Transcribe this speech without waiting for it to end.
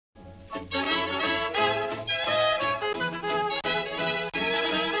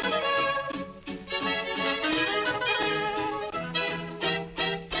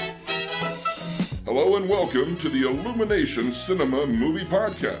Hello and welcome to the Illumination Cinema Movie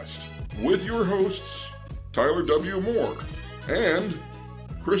Podcast with your hosts, Tyler W. Moore and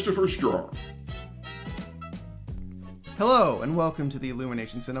Christopher Strong. Hello and welcome to the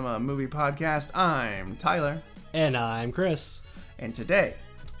Illumination Cinema Movie Podcast. I'm Tyler. And I'm Chris. And today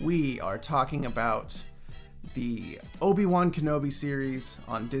we are talking about the Obi-Wan Kenobi series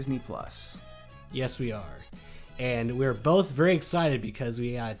on Disney+. Yes, we are. And we're both very excited because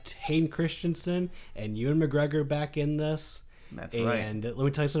we got Hayden Christensen and Ewan McGregor back in this. That's right. And let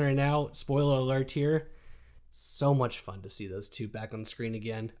me tell you something right now. Spoiler alert here. So much fun to see those two back on the screen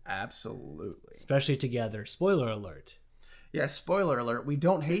again. Absolutely. Especially together. Spoiler alert. Yeah, spoiler alert. We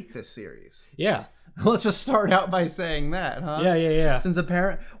don't hate this series. Yeah. Let's just start out by saying that, huh? Yeah. Since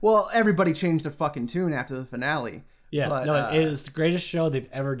everybody changed their fucking tune after the finale. Yeah, but, it is the greatest show they've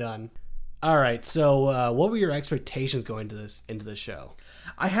ever done. All right, so what were your expectations going into this show?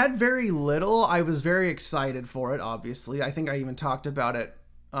 I had very little. I was very excited for it, obviously. I think I even talked about it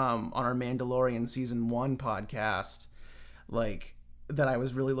on our Mandalorian Season 1 podcast, that I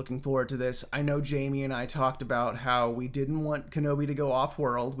was really looking forward to this. I know Jamie and I talked about how we didn't want Kenobi to go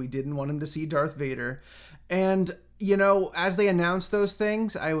off-world. We didn't want him to see Darth Vader. And, as they announced those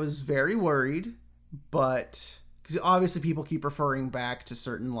things, I was very worried, but... because obviously people keep referring back to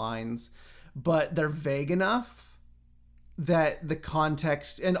certain lines, but they're vague enough that the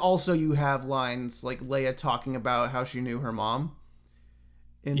context, and also you have lines like Leia talking about how she knew her mom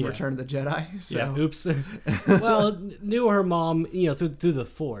in Return of the Jedi. So. Yeah, oops. Well, knew her mom, through the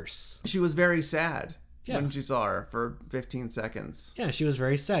Force. She was very sad when she saw her for 15 seconds. Yeah, she was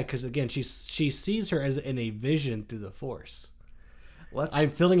very sad because, again, she sees her as in a vision through the Force. I'm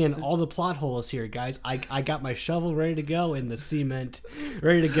filling in all the plot holes here, guys. I got my shovel ready to go and the cement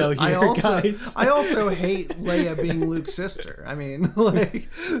ready to go here, guys. I also hate Leia being Luke's sister. I mean,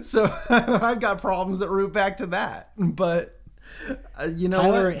 so I've got problems that root back to that. But,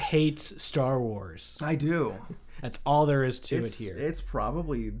 Tyler hates Star Wars. I do. That's all there is to it here. It's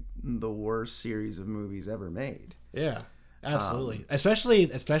probably the worst series of movies ever made. Yeah. Absolutely,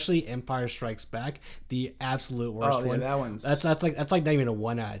 especially Empire Strikes Back, the absolute worst one. That one's that's like not even a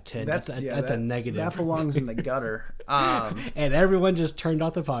 1 out of 10. That's a negative. That belongs in the gutter. And everyone just turned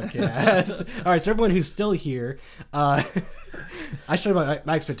off the podcast. All right, so everyone who's still here, I showed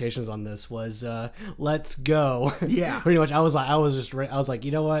my expectations on this was let's go. Yeah, pretty much. I was like,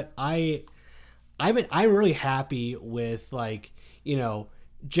 you know what, I'm really happy with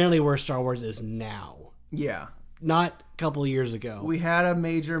generally where Star Wars is now. Yeah. Not a couple of years ago. We had a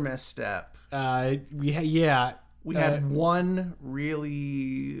major misstep. We had one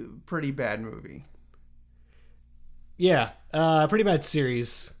really pretty bad movie. Yeah, pretty bad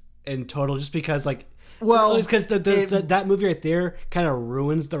series in total. Just because, because that movie right there kind of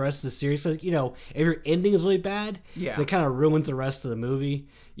ruins the rest of the series. So, if your ending is really bad, it kind of ruins the rest of the movie.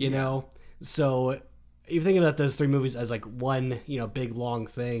 You know, so if you think about those three movies as one, big long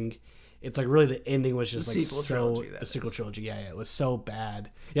thing. It's really the ending was just the sequel trilogy. Yeah, it was so bad.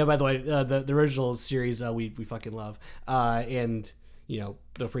 Yeah, by the way, the original series we fucking love, and the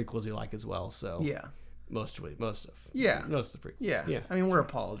prequels we like as well. So yeah, most of the prequels. Yeah. I mean, we're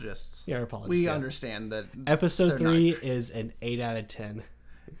apologists. Yeah, we're apologists. We understand that Episode 3 is an 8 out of 10.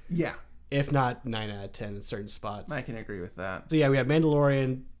 Yeah, if not 9 out of 10 in certain spots. I can agree with that. So yeah, we have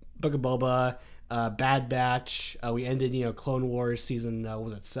Mandalorian, Book of Boba. Bad Batch. We ended, Clone Wars season,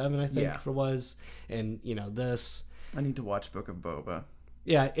 was it 7, I think it was. And, this. I need to watch Book of Boba.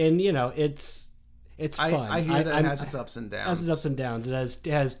 Yeah, and, it's fun. I hear that it has its ups and downs. It has its ups and downs. It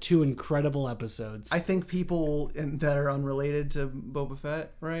has 2 incredible episodes. I think people that are unrelated to Boba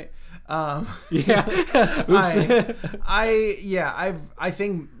Fett, right? Yeah. I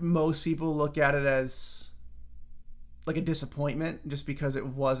think most people look at it as a disappointment just because it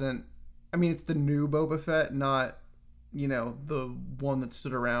wasn't. I mean, it's the new Boba Fett, not, the one that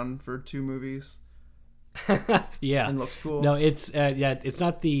stood around for 2 movies. Yeah. And looks cool. No, it's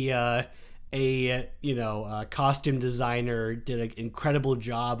not the costume designer did an incredible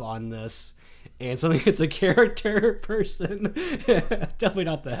job on this, and something it's a character person. Definitely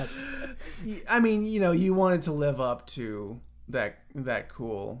not that. I mean, you wanted to live up to that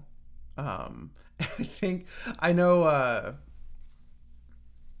cool. I know.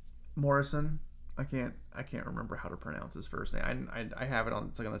 Morrison, I can't remember how to pronounce his first name. I have it on.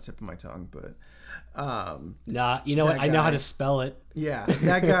 It's on the tip of my tongue, but you know what? I know how to spell it. Yeah,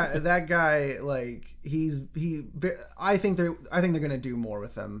 that guy, I think they're gonna do more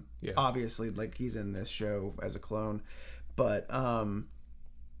with him. Yeah. Obviously, he's in this show as a clone, but I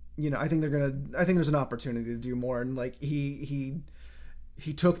think there's an opportunity to do more, and he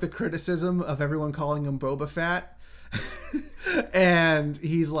he took the criticism of everyone calling him Boba Fett, and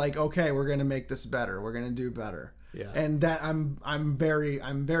he's like, okay, we're gonna make this better. We're gonna do better. Yeah. And that I'm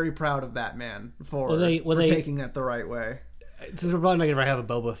very proud of that man for taking that the right way. Since we're probably not gonna have a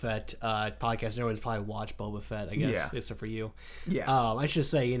Boba Fett podcast, everyone's probably watched Boba Fett, I guess, except for you. Yeah. I should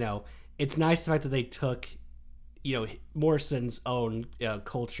say, it's nice the fact that they took, Morrison's own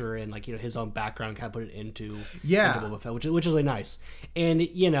culture and his own background, kind of put it into Boba Fett, which is really nice. And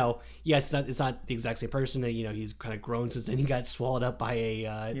yes, it's not the exact same person. He's kind of grown since then. He got swallowed up by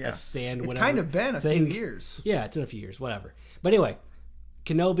a sand. It's kind of been a few years. Yeah, it's been a few years, whatever. But anyway,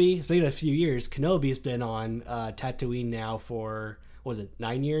 Kenobi. Speaking of a few years, Kenobi's been on Tatooine now for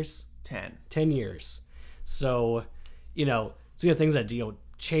 9 years? 10 years. So, speaking of things that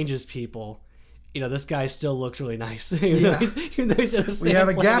changes people. This guy still looks really nice. Even though he's in a we have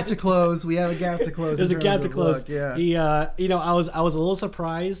a gap to close. There's a gap to close. Look, yeah. He, I was a little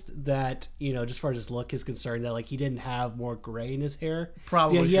surprised that, just as far as his look is concerned, that he didn't have more gray in his hair.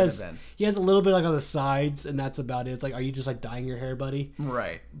 Probably should have been. He has a little bit on the sides, and that's about it. It's are you just dyeing your hair, buddy?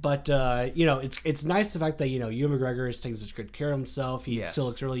 Right. But it's nice the fact that Ewan McGregor is taking such good care of himself. He still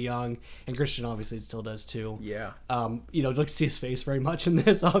looks really young, and Christian obviously still does too. Yeah. Don't see his face very much in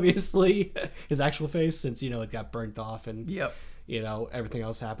this, obviously. His actual face, since it got burnt off and everything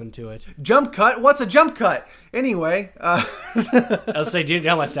else happened to it. Jump cut? What's a jump cut? Anyway, I was saying, do you know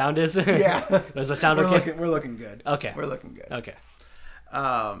how my sound is? Yeah. Does my sound okay? We're looking good. Okay. We're looking good. Okay.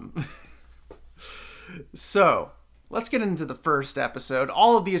 So let's get into the first episode.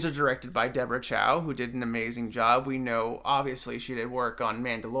 All of these are directed by Deborah Chow, who did an amazing job. We know, obviously, she did work on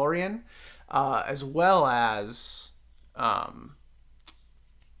Mandalorian, as well as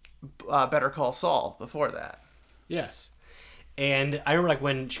Better Call Saul before that. Yes. And I remember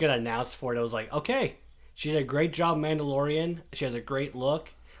when she got announced for it, I was like, okay, she did a great job Mandalorian. She has a great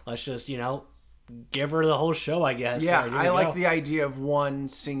look. Let's just, give her the whole show, I guess. Yeah, I like the idea of one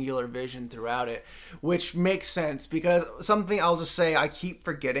singular vision throughout it, which makes sense because something I'll just say I keep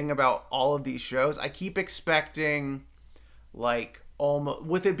forgetting about all of these shows. I keep expecting, almost,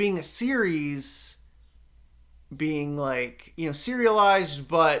 with it being a series, being serialized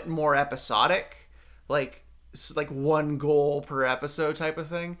but more episodic, one goal per episode type of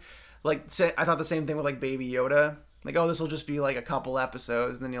thing. I thought the same thing with Baby Yoda. This will just be a couple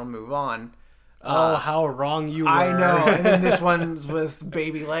episodes and then you'll move on. How wrong you were. I know. And then this one's with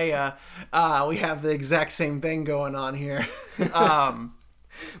Baby Leia. We have the exact same thing going on here.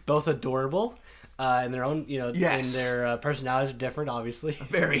 Both adorable. In their own, yes. And their personalities are different, obviously.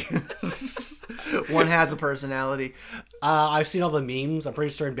 Very. One has a personality. I've seen all the memes. I'm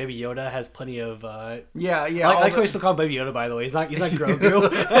pretty certain Baby Yoda has plenty of. Yeah. I like how we still call him Baby Yoda, by the way. He's not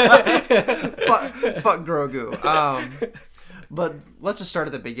Grogu. fuck Grogu. But let's just start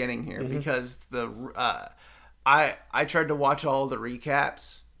at the beginning here because I tried to watch all the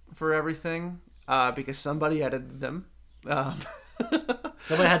recaps for everything because somebody edited them.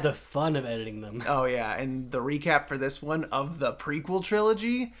 Somebody had the fun of editing them. Oh yeah, and the recap for this one of the prequel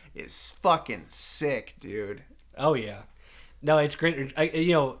trilogy is fucking sick, dude. Oh yeah, no, it's great.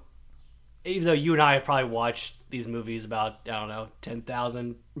 Even though you and I have probably watched these movies about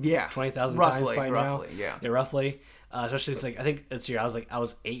 10,000, 20,000 times by now. Yeah, roughly. Especially since I think this year I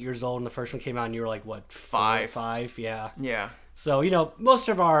was 8 years old when the first one came out, and you were what, 5? Yeah. So, most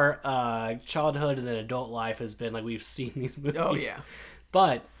of our childhood and then adult life has been we've seen these movies. Oh, yeah.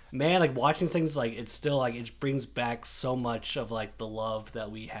 But, man, watching things, it's still, it brings back so much of, the love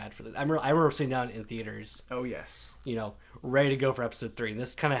that we had for this. I remember sitting down in theaters. Oh, yes. Ready to go for episode 3. And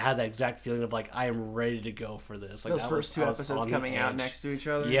this kind of had that exact feeling of, I am ready to go for this. Those first two episodes coming out next to each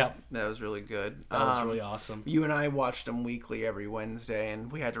other? Yep. That was really good. That was really awesome. You and I watched them weekly every Wednesday,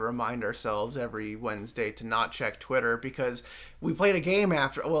 and we had to remind ourselves every Wednesday to not check Twitter because we played a game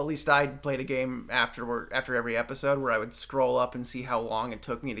after, well, at least I played a game after every episode where I would scroll up and see how long it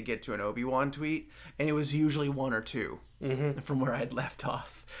took me to get to an Obi-Wan tweet, and it was usually 1 or 2 from where I'd left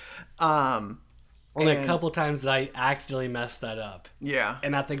off. Only a couple times that I accidentally messed that up. Yeah.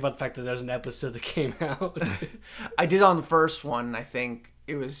 And I think about the fact that there's an episode that came out. I did on the first one, I think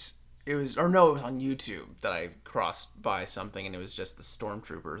it was on YouTube that I crossed by something, and it was just the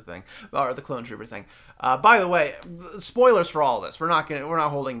Stormtrooper thing, or the Clone Trooper thing. By the way, spoilers for all this. We're not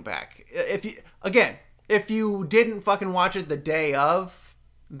holding back. If you didn't fucking watch it the day of,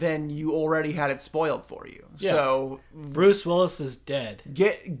 then you already had it spoiled for you. Yeah. So Bruce Willis is dead.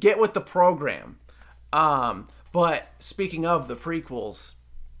 Get with the program. But speaking of the prequels,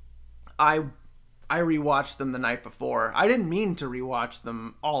 I rewatched them the night before. I didn't mean to rewatch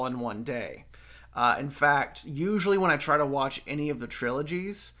them all in one day. In fact, usually when I try to watch any of the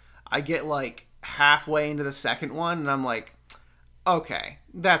trilogies, I get like halfway into the second one and I'm like, okay,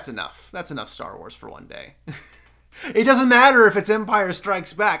 that's enough. That's enough Star Wars for one day. It doesn't matter if it's Empire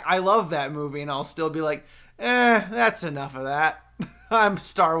Strikes Back. I love that movie and I'll still be like, that's enough of that. I'm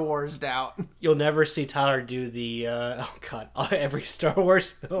Star Wars'd out. You'll never see Tyler do the, every Star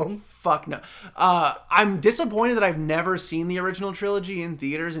Wars film. Fuck no. I'm disappointed that I've never seen the original trilogy in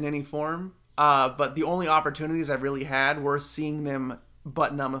theaters in any form. But the only opportunities I really had were seeing them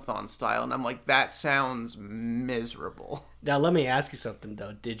Button-Umathon style. And I'm like, that sounds miserable. Now, let me ask you something,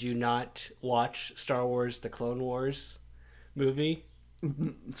 though. Did you not watch Star Wars The Clone Wars movie?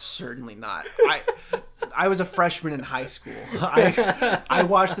 Certainly not. I was a freshman in high school. I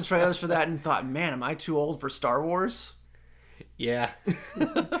watched the trailers for that and thought, man, am I too old for Star Wars? Yeah.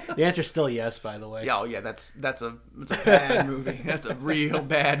 The answer's still yes, by the way. Oh, yeah, that's a bad movie. That's a real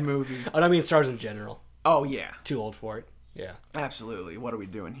bad movie. Oh, I mean Star Wars in general. Oh, yeah. Too old for it. Yeah. Absolutely. What are we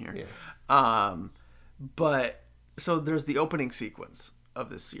doing here? Yeah. But, so there's the opening sequence of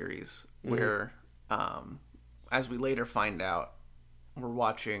this series where, as we later find out, we're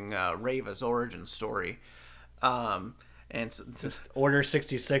watching Reva's origin story. And so just Order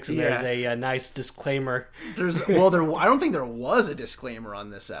 66, and there's a nice disclaimer. I don't think there was a disclaimer on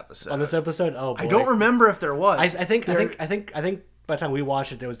this episode. On this episode, oh boy. I don't remember if there was. I think by the time we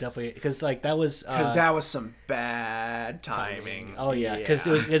watched it, there was definitely because that was some bad timing. Oh yeah, because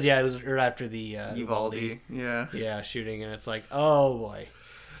it was right after the Uvalde shooting, and it's like, oh boy,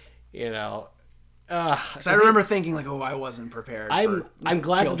 Because I remember thinking like, oh, I wasn't prepared. I'm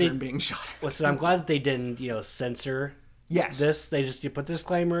glad children being shot. Listen, I'm glad that they didn't censor. Yes. This, they just put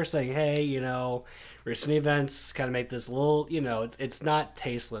disclaimer saying, hey, recent events kind of make this a little, it's not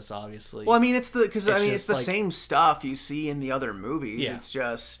tasteless, obviously. Well, I mean, it's the same stuff you see in the other movies. Yeah. It's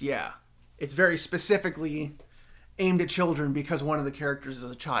just, it's very specifically aimed at children because one of the characters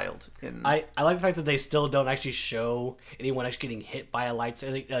is a child. I like the fact that they still don't actually show anyone actually getting hit by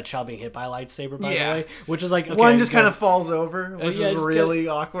a child being hit by a lightsaber, by the way, which is like, okay, one just kind of falls over, which is really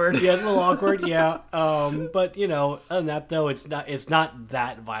awkward. Yeah, it's a little awkward. Yeah. But other than that though, it's not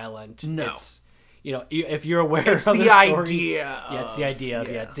that violent. No. It's, if you're aware of the story, idea. It's the idea of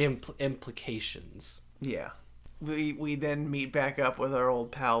it's the implications. Yeah. We then meet back up with our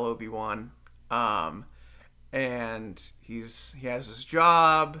old pal Obi-Wan. And he has his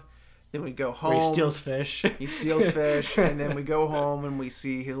job. Then we go home. Where he steals fish. And then we go home and we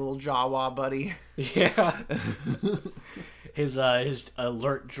see his little Jawa buddy. Yeah. His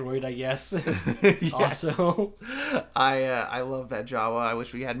alert droid, I guess. Yes. Also, I love that Jawa. I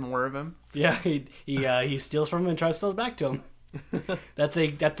wish we had more of him. Yeah, he steals from him and tries to sell it back to him. That's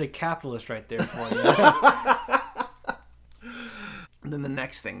a capitalist right there for you. And then the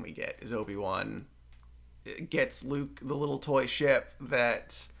next thing we get is Obi-Wan gets Luke the little toy ship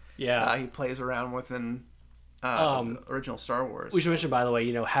that he plays around with in the original Star Wars. We should mention, by the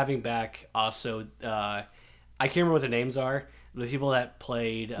way, having back also, I can't remember what their names are. The people that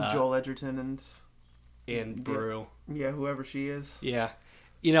played Joel Edgerton and Beru. Yeah, whoever she is. Yeah.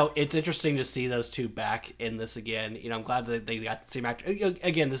 It's interesting to see those two back in this again. I'm glad that they got the same actor.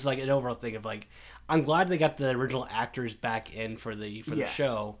 Again, this is like an overall thing of like, I'm glad they got the original actors back in for the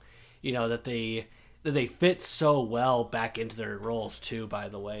show. That they fit so well back into their roles too, by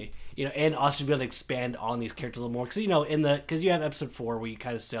the way. And also be able to expand on these characters a little more. Because you had episode 4 where you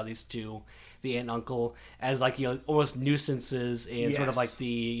kind of saw these two, the aunt and uncle, as like, almost nuisances and sort of like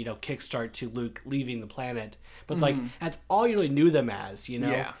the, kickstart to Luke leaving the planet. But it's like, that's all you really knew them as,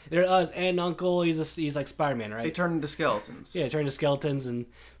 Yeah. They're aunt and uncle, he's like Spider-Man, right? They turn into skeletons. Yeah, turn into skeletons and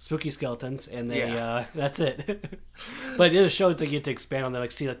spooky skeletons, and they, that's it. But in the show, it's like you get to expand on that,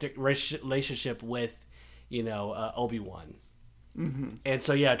 like see like their relationship with, Obi-Wan. Mm-hmm. And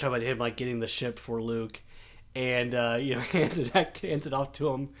so, talk about him like getting the ship for Luke, and hands it off to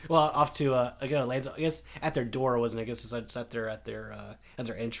him. Well, off to again, lands, I guess at their door, wasn't it? I guess it's at their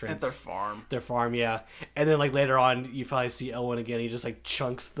entrance, at their farm. Their farm, yeah. And then like later on, you probably see Owen again. He just like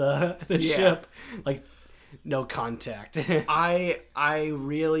chunks the ship, like no contact. I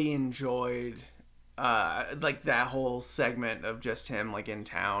really enjoyed like that whole segment of just him like in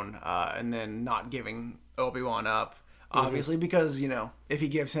town, and then not giving Obi-Wan up. Obviously, because if he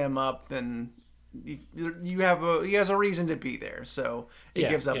gives him up, then he has a reason to be there, so he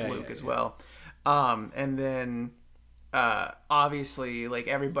gives up Luke as well. And then obviously, like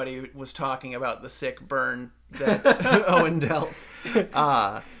everybody was talking about the sick burn that Owen dealt.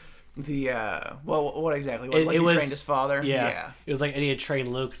 What exactly? Like he trained his father? Yeah. It was like, and he had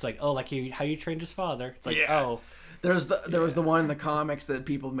trained Luke. It's like, oh, like how you trained his father. It's like, oh. There was the one in the comics that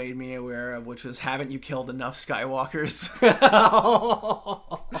people made me aware of, which was, "Haven't you killed enough Skywalkers?"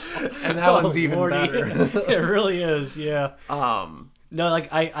 And that one's even better. It really is, yeah. No,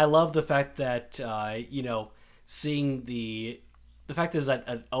 like I love the fact that seeing the fact is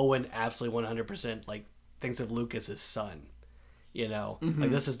that Owen absolutely 100% like thinks of Luke as his son.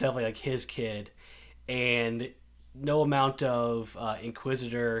 Like this is definitely like his kid, and no amount of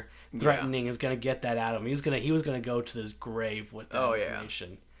Inquisitor threatening is gonna get that out of him. He was gonna go to this grave with that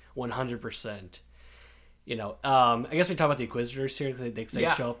information, 100%. I guess we talk about the Inquisitors here. They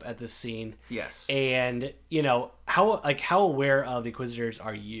show up at this scene. Yes. And how aware of the Inquisitors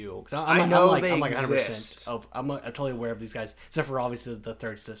are you? Because I'm like 100%. I'm totally aware of these guys, except for obviously the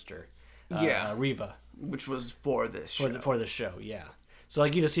third sister, Reva, which was for this show. For the show, yeah. So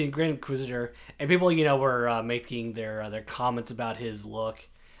seeing Grand Inquisitor, and people were making their comments about his look.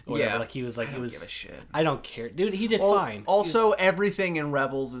 Or whatever. Like he was like, I don't give a shit. I don't care, dude. He did fine. Also, everything in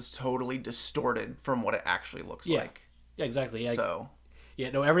Rebels is totally distorted from what it actually looks like. Yeah, exactly. Yeah. So,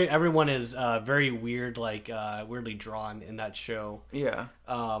 everyone is very weird, weirdly drawn in that show. Yeah.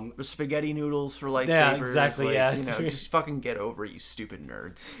 The spaghetti noodles for lightsabers. Yeah, exactly. Just fucking get over it, you stupid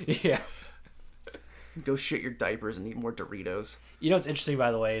nerds. Yeah. Go shit your diapers and eat more Doritos. What's interesting,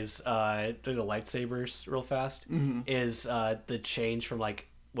 by the way, is the lightsabers real fast. Is the change from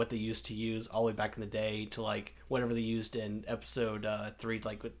what they used to use all the way back in the day to whatever they used in episode 3,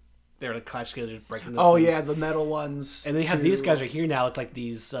 they were clash together, just breaking those things. Yeah, the metal ones. And they have these guys right here now. It's like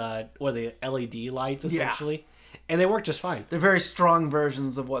these the LED lights essentially, and they work just fine. They're very strong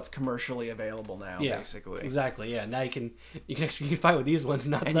versions of what's commercially available now. Basically, exactly. Yeah, now you can fight with these ones,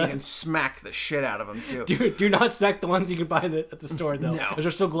 you can smack the shit out of them too. Do not smack the ones you can buy at the store though. No, those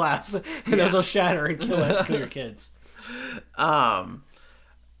are still glass, and those will shatter and kill your kids.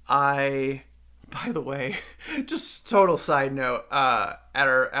 By the way, just total side note, at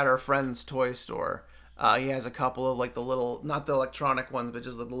our friend's toy store, he has a couple of the little, not the electronic ones, but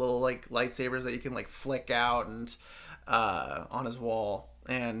just the little lightsabers that you can flick out and on his wall.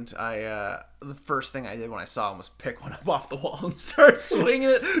 And the first thing I did when I saw him was pick one up off the wall and start swinging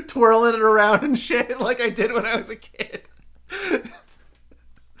it, twirling it around and shit like I did when I was a kid.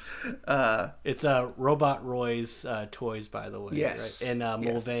 It's Robot Roy's toys, by the way. Yes. Right? In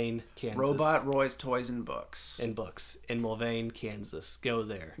Mulvane, Kansas. Robot Roy's Toys and Books. In Mulvane, Kansas. Go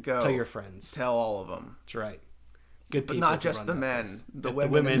there. Tell your friends. Tell all of them. That's right. Good people. But not just the men. The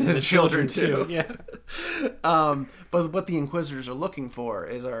women and the children too. Yeah. But what the Inquisitors are looking for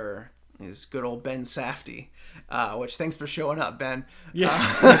is good old Ben Safdie. Which, thanks for showing up, Ben. Yeah.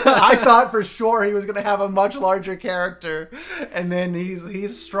 I thought for sure he was going to have a much larger character, and then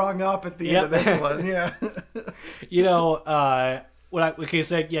he's strung up at the end of this one. Yeah. You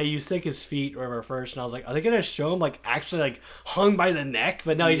sank his feet or whatever first, and I was like, are they going to show him actually hung by the neck?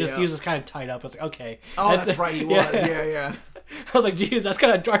 But no, he was kind of tied up. I was like, okay. Oh, that's right, he was. Yeah. I was like, geez, that's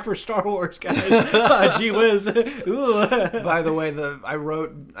kind of dark for Star Wars, guys. Gee whiz. Ooh. By the way,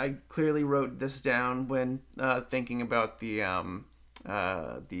 I clearly wrote this down when thinking about his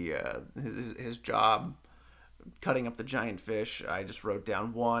job cutting up the giant fish. I just wrote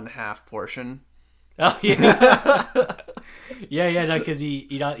down 1/2 portion. Oh yeah. No, because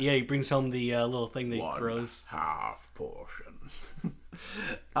he brings home the little thing that he grows. 1/2 portion.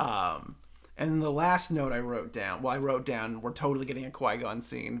 And the last note I wrote down, we're totally getting a Qui-Gon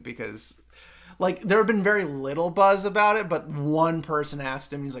scene because, there have been very little buzz about it, but one person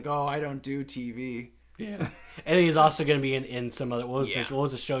asked him, he's like, "Oh, I don't do TV." Yeah. And he's also going to be in some other, what was the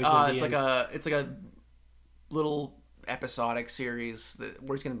show he's going to be in? It's like a little episodic series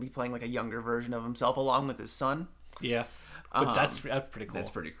where he's going to be playing a younger version of himself along with his son. Yeah. But that's pretty cool. That's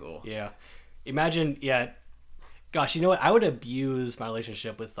pretty cool. Yeah. Imagine, gosh, you know what? I would abuse my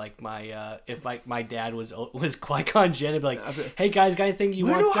relationship with my if my dad was Qui-Gon Jinn and be like, "Hey guys, got anything you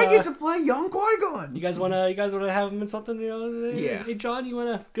want? I get to play young Qui-Gon. You guys wanna have him in something? Yeah. Hey John, you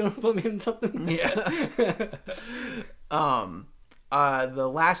wanna go put me in something? Yeah. The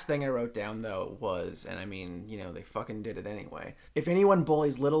last thing I wrote down though was, and I mean, they fucking did it anyway. If anyone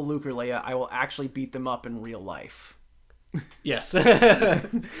bullies little Luke or Leia, I will actually beat them up in real life. Yes. I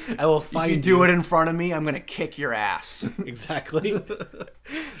will find you. If you do it in front of me, I'm going to kick your ass. Exactly.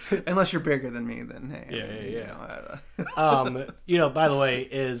 Unless you're bigger than me, then hey. Yeah. By the way,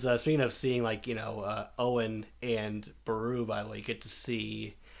 is speaking of seeing Owen and Beru, by the way, you get to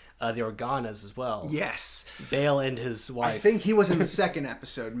see the Organas as well. Yes. Bail and his wife. I think he was in the second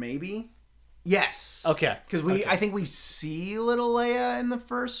episode, maybe. Yes. Okay. Because I think we see little Leia in the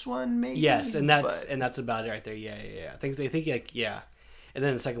first one, maybe. Yes, and that's about it right there. Yeah. I think And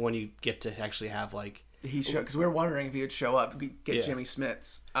then the second one, you get to actually have he showed, because we were wondering if he would show up, get Jimmy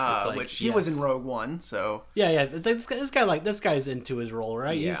Smits, which he was in Rogue One, so yeah. This guy's into his role,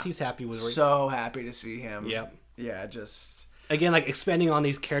 right? Yeah. He's happy with. So happy to see him. Yep. Yeah, just again, like expanding on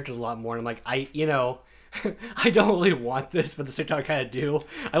these characters a lot more. And I'm like, I don't really want this, but at the same time, I kind of do.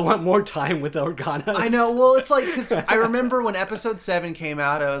 I want more time with Organa. I know. Well, it's like, because I remember when Episode 7 came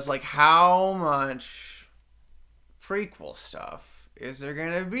out, I was like, how much prequel stuff is there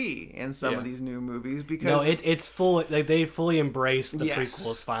gonna be in some of these new movies? Because it's full. Like they fully embrace the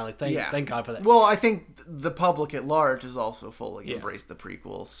prequels finally. Thank God for that. Well, I think the public at large has also fully embraced the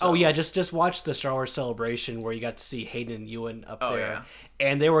prequels. So. Oh yeah, just watch the Star Wars Celebration where you got to see Hayden and Ewan up there,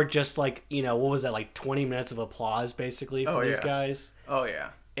 and they were just like, what was that, like 20 minutes of applause basically for these guys. Oh yeah,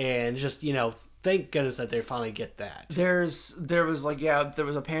 and just thank goodness that they finally get that. There was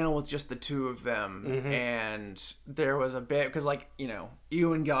a panel with just the two of them, and there was a bit because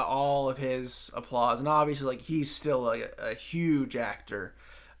Ewan got all of his applause, and obviously he's still a huge actor,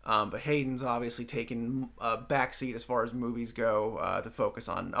 but Hayden's obviously taken a backseat as far as movies go, to focus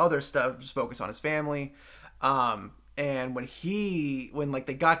on other stuff, just focus on his family, and when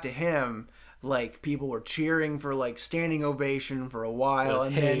they got to him. People were cheering for standing ovation for a while,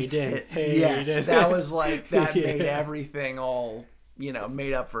 and Hayden. Yes, that was that made everything all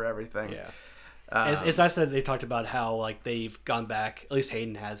made up for everything. Yeah, it's nice that they talked about how they've gone back. At least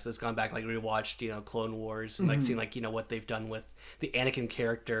Hayden has gone back, rewatched Clone Wars and seen what they've done with the Anakin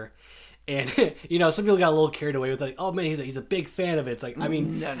character. And some people got a little carried away with oh man, he's a big fan of it. It's no. I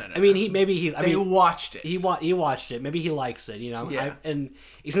mean, they watched it. He watched it. Maybe he likes it. And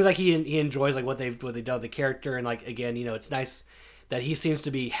it seems like he enjoys what they've done with the character. And again, it's nice that he seems to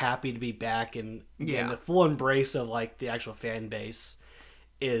be happy to be back, and the full embrace of the actual fan base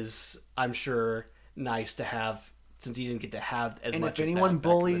is, I'm sure, nice to have. Since he didn't get to have as much. And if anyone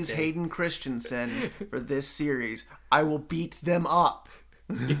bullies Hayden Christensen for this series, I will beat them up.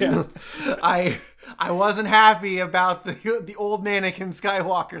 Yeah, I wasn't happy about the old mannequin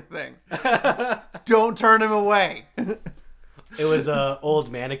Skywalker thing. Don't turn him away. It was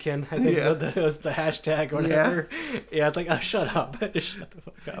old mannequin. I think it was the hashtag or whatever. Yeah, it's shut up. Just shut the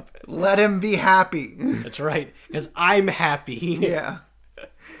fuck up. Let him be happy. That's right, because I'm happy. Yeah.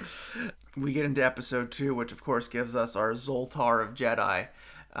 We get into episode 2, which of course gives us our Zoltar of Jedi.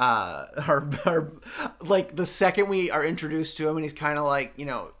 The second we are introduced to him and he's kind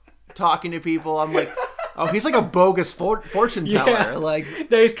of talking to people, I'm like, oh, he's like a bogus fortune teller.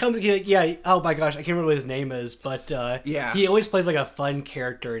 He's coming. Oh my gosh, I can't remember what his name is, but he always plays a fun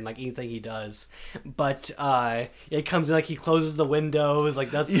character in anything he does. But he comes in he closes the windows,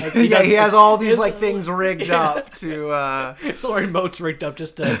 he has all these things rigged up to. So our remote's rigged up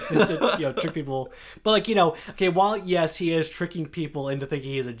just to trick people. But while yes, he is tricking people into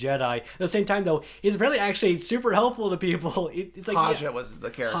thinking he's a Jedi, at the same time though, he's really actually super helpful to people. It's Haja was the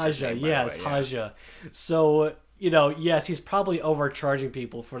character. Haja. So, yes, he's probably overcharging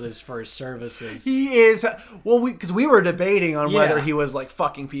people for his services. He is. Well, because we were debating on whether he was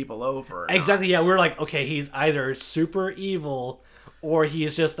fucking people over. Exactly. Yeah, we were like, okay, he's either super evil or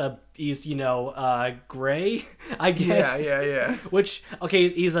he's just gray, I guess. Yeah. Which, okay,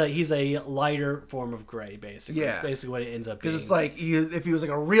 he's a lighter form of gray, basically. Yeah. That's basically what it ends up being. Because it's if he was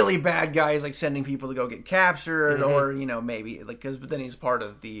a really bad guy, he's sending people to go get captured, or maybe but then he's part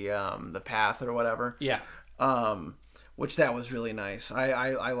of the path or whatever. Yeah. Which that was really nice.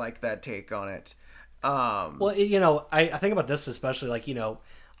 I like that take on it. Well, I think about this especially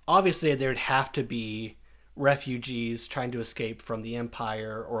obviously there'd have to be refugees trying to escape from the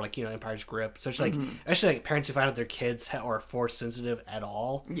Empire or Empire's grip. So it's especially parents who find out their kids are force sensitive at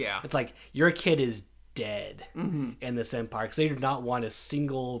all. Yeah, it's your kid is dead in this Empire because they do not want a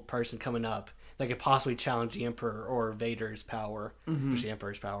single person coming up that could possibly challenge the Emperor or Vader's power, which is the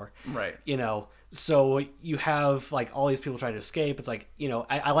Emperor's power. Right. So you have all these people trying to escape. It's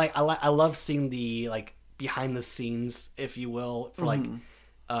I love seeing the behind the scenes, if you will, for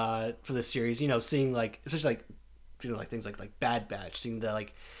for the series, seeing especially things like Bad Batch, seeing the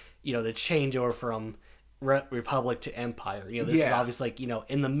the changeover from Republic to Empire. This is obviously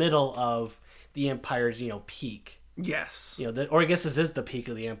in the middle of the Empire's peak. Yes. Or I guess this is the peak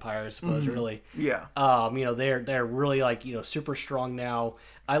of the Empire, I suppose. Really. Yeah. They're really super strong now.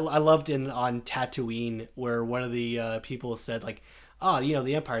 I loved on Tatooine where one of the people said the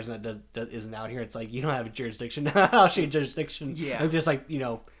Empire's isn't out here. It's you don't have a jurisdiction. I'll show you jurisdiction. Yeah. And just they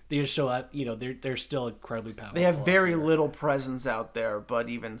just show that they're still incredibly powerful. They have very little presence out there, but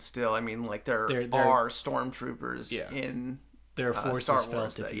even still, I mean, there are stormtroopers in their forces Star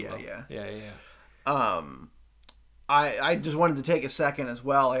Wars. felt, Yeah. I just wanted to take a second as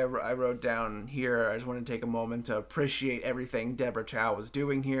well. I wrote down here, I just wanted to take a moment to appreciate everything Deborah Chow was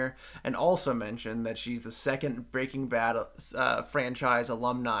doing here, and also mention that she's the second Breaking Bad franchise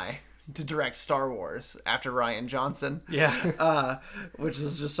alumni to direct Star Wars after Rian Johnson. Yeah. Which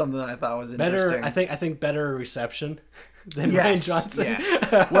is just something that I thought was interesting. I think better reception than Rian Johnson.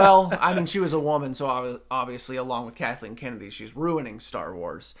 Yes. Well, I mean, she was a woman, so obviously, along with Kathleen Kennedy, she's ruining Star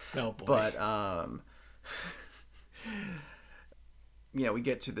Wars. Oh, boy. But, we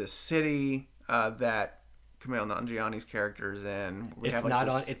get to this city that Kumail Nanjiani's character is in. It's not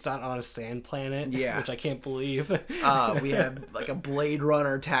on a sand planet, which I can't believe. We have like a Blade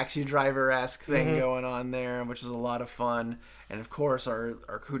Runner Taxi Driver-esque thing going on there, which is a lot of fun. And of course,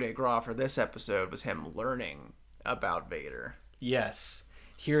 our coup de grace for this episode was him learning about Vader. Yes.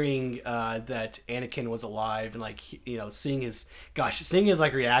 Hearing that Anakin was alive and seeing his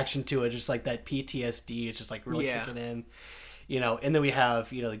like reaction to it, just like that PTSD, it's just like really kicking in, and then we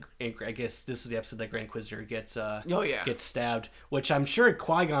have I guess this is the episode that Grand Inquisitor gets stabbed, which I'm sure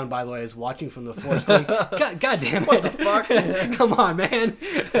Qui-Gon, by the way, is watching from the Force going, God damn it, what the fuck, come on, man.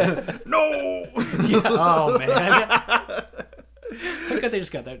 No. Oh man. How could they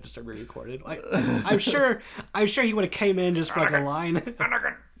just got that just re-recorded? Like, I'm sure he would have came in just for like a line.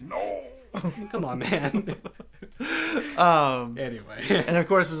 Anakin, no. Come on, man. Anyway, and of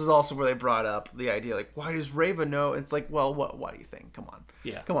course, this is also where they brought up the idea, like, why does Reva know? It's like, well, what do you think? Come on,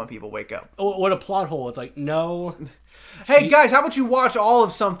 come on, people, wake up. Oh, what a plot hole! It's like, no. Hey guys, how about you watch all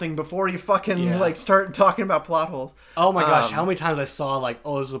of something before you fucking start talking about plot holes? Oh my gosh, how many times I saw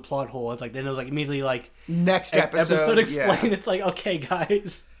this is a plot hole. It's like then it was like immediately like next episode explained. It's like, okay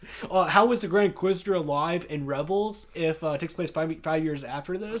guys, how was the Grand Inquisitor alive in Rebels if it takes place 5 years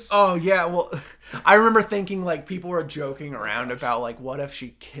after this? Oh yeah, well, I remember thinking like people were joking around about like what if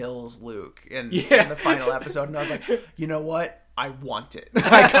she kills Luke in the final episode, and I was like, you know what? I want it.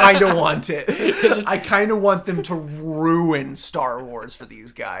 I kind of want it. I kind of want them to ruin Star Wars for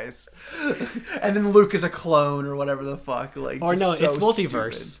these guys. And then Luke is a clone or whatever the fuck. Like, or no, it's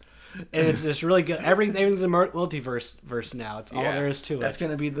multiverse. Stupid. And it's really good. Everything's a multiverse now. It's all there is to it. That's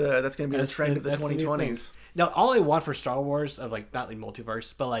gonna be the trend of the 2020s. Now, all I want for Star Wars of like not like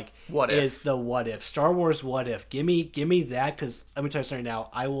multiverse, but like what if? Is the what if Star Wars what if? Give me that, because let me tell you something now.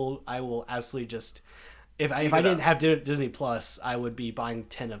 I will absolutely just. If I didn't have Disney Plus, I would be buying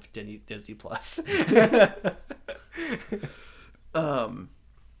 10 of Disney Plus.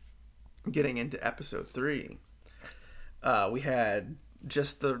 Getting into episode 3, we had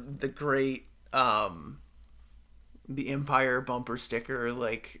just the great the Empire bumper sticker,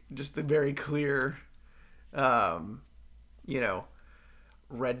 like just the very clear, redneck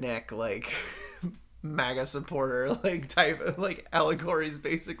like. MAGA supporter like type of like allegories,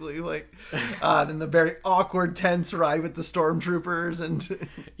 basically, like then the very awkward tense ride with the stormtroopers and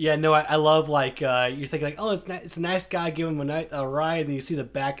I love like you're thinking like, oh, it's a nice guy, give him a ride, and you see the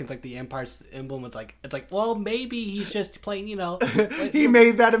back and it's like the Empire's emblem. It's like well, maybe he's just playing, he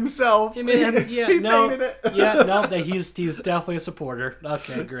made that himself. He painted it. He's definitely a supporter.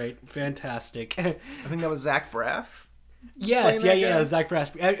 Okay, great, fantastic. I think that was Zach Braff. Yes, Zach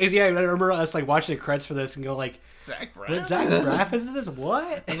Braff. I remember us like watching the credits for this and go like, Zach Braff? Zach Braff is this?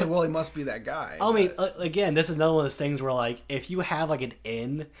 What? I was like, well, he must be that guy. I mean, again, this is another one of those things where like, if you have like an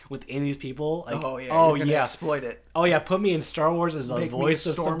in with any of these people, like, you're gonna exploit it. Oh yeah, put me in Star Wars as the voice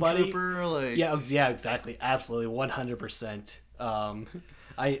of somebody. Like... Yeah, exactly, absolutely, 100%.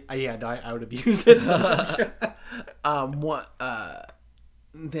 I would abuse it so much.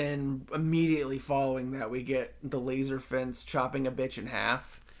 Then immediately following that, we get the laser fence chopping a bitch in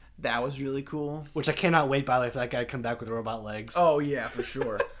half. That was really cool. Which I cannot wait, by the way, for that guy to come back with robot legs. Oh yeah, for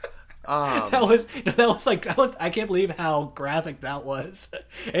sure. That was I can't believe how graphic that was.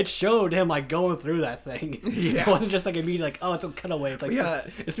 It showed him like going through that thing. Yeah. It wasn't just like immediately like, oh, it's a cutaway. It's like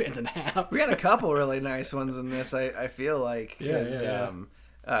this man's in half. We got a couple really nice ones in this. I feel like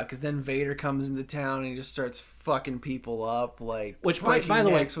because then Vader comes into town and he just starts fucking people up, like breaking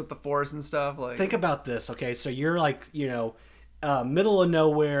necks with the Force and stuff. Like, think about this, okay? So you're like, middle of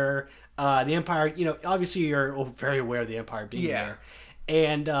nowhere. The Empire, obviously you're very aware of the Empire being there.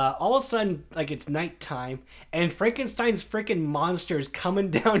 And all of a sudden, like, it's nighttime, and Frankenstein's freaking monsters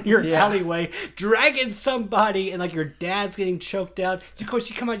coming down your alleyway, dragging somebody, and like your dad's getting choked out. So of course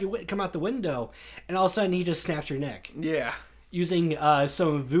you come out the window, and all of a sudden he just snaps your neck. Yeah. Using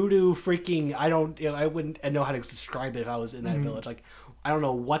some voodoo freaking, I wouldn't know how to describe it if I was in that village. Like, I don't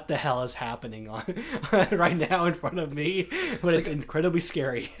know what the hell is happening on right now in front of me, but it's incredibly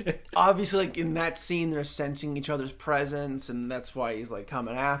scary. Obviously, like in that scene, they're sensing each other's presence, and that's why he's like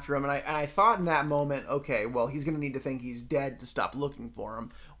coming after him. And I thought in that moment, okay, well, he's gonna need to think he's dead to stop looking for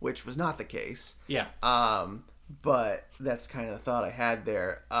him, which was not the case. Yeah. But that's kind of the thought I had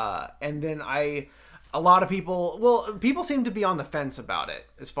there. And then a lot of people seem to be on the fence about it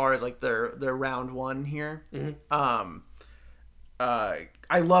as far as like their round one here. Mm-hmm.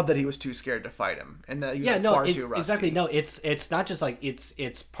 I love that he was too scared to fight him, and that he was far too rusty. Exactly. No, it's not just like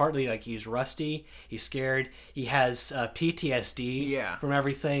it's partly like he's rusty, he's scared, he has PTSD from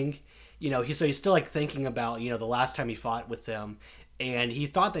everything. You know, he's still like thinking about the last time he fought with them, and he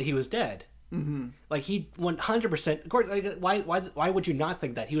thought that he was dead. Mm-hmm. Like he 100%. Why would you not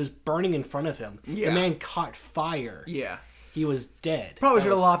think that? He was burning in front of him. Yeah. The man caught fire. Yeah. He was dead. Probably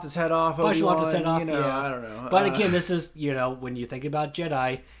should have lopped his head off. Probably should have lopped his head off. Yeah. I don't know. But again, this is when you think about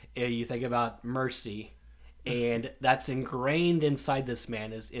Jedi, you think about mercy, and that's ingrained inside this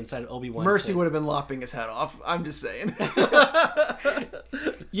man, is inside Obi-Wan. Mercy would have been lopping his head off. I'm just saying.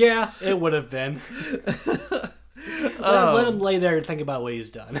 Yeah, it would have been. Let him lay there and think about what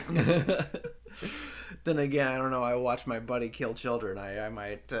he's done. Then again, I don't know. I watch my buddy kill children. I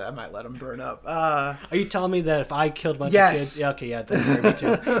might let him burn up. Are you telling me that if I killed a bunch of kids? Yeah, okay, yeah, that's me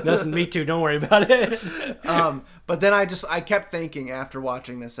too. Listen, me too. Don't worry about it. But then I kept thinking after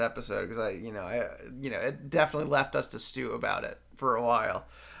watching this episode, because it definitely left us to stew about it for a while.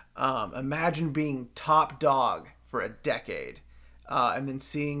 Imagine being top dog for a decade. And then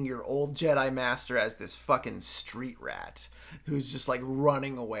seeing your old Jedi master as this fucking street rat who's just like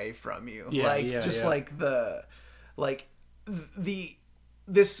running away from you.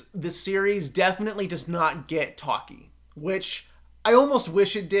 This series definitely does not get talky, which I almost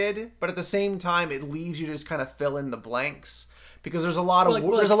wish it did, but at the same time it leaves you to just kind of fill in the blanks. Because there's a lot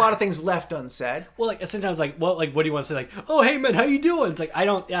of things left unsaid. Well, like sometimes, what do you want to say? Like, oh, hey man, how you doing? It's like I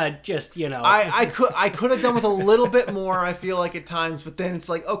don't, just I could have done with a little bit more. I feel like at times, but then it's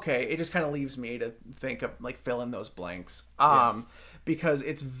like okay, it just kind of leaves me to think of like fill in those blanks. Because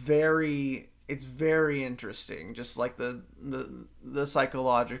it's very interesting, just like the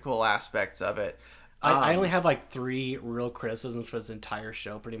psychological aspects of it. I only have like 3 real criticisms for this entire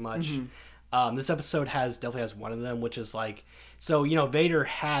show, pretty much. Mm-hmm. This episode definitely has one of them, which is like, so Vader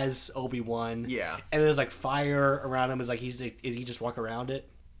has Obi-Wan, and there's like fire around him. Is like he just walk around it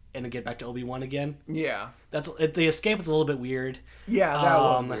and then get back to Obi-Wan again? Yeah, the escape is a little bit weird. Yeah, that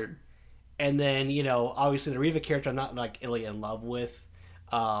was weird. And then obviously the Reva character I'm not like really in love with.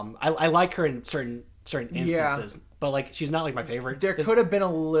 I like her in certain instances, but like she's not like my favorite. There could have been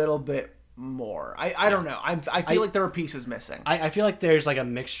a little bit more. I don't know. I feel like there were pieces missing. I feel like there's like a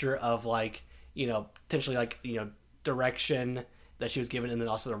mixture of like potentially like direction that she was given, and then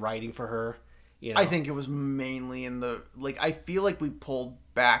also the writing for her. I think it was mainly in the I feel like we pulled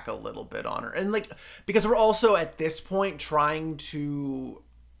back a little bit on her, and because we're also at this point trying to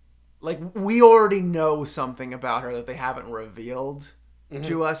we already know something about her that they haven't revealed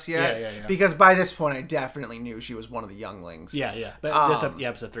to us yet. Yeah. Because by this point, I definitely knew she was one of the younglings. Yeah. But this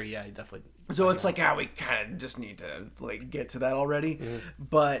episode 3, definitely. So it's we kind of just need to get to that already. Mm-hmm.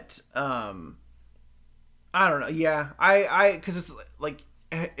 But I don't know. Yeah, I because it's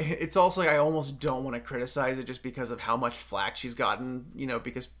it's also I almost don't want to criticize it just because of how much flack she's gotten.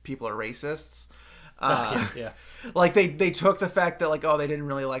 Because people are racists. They took the fact that they didn't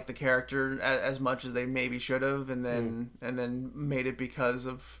really like the character as much as they maybe should have, and then made it because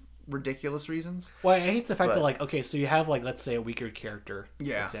of ridiculous reasons. Well, I hate the fact that so you have let's say a weaker character, for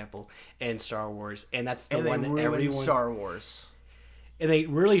example, in Star Wars, and that's the one that everyone Star Wars. And they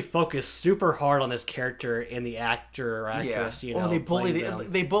really focus super hard on this character and the actor or actress. Well, they bully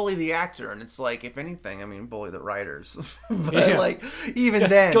the actor, and it's if anything, bully the writers. But even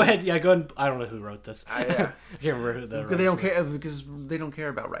then, go ahead. Yeah, go ahead. I don't know who wrote this. I can't remember who the. Because they don't care. Because they don't care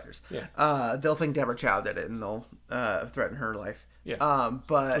about writers. Yeah. They'll think Deborah Chow did it, and they'll threaten her life. Yeah.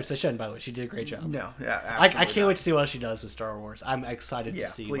 But which they shouldn't, by the way. She did a great job. No. Yeah. I can't wait to see what she does with Star Wars. I'm excited to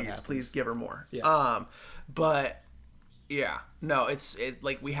see. Please give her more. Yes. But. Yeah, no,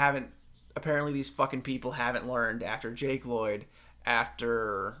 we haven't, apparently these fucking people haven't learned after Jake Lloyd,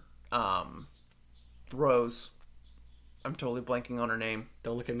 after, Rose, I'm totally blanking on her name.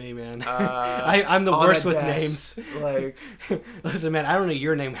 Don't look at me, man. I'm the worst with names. Listen, man, I don't know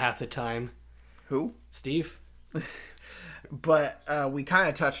your name half the time. Who? Steve. But, we kind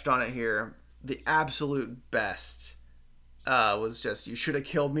of touched on it here. The absolute best was just, you should have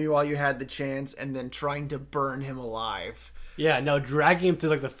killed me while you had the chance, and then trying to burn him alive. Yeah, no, dragging him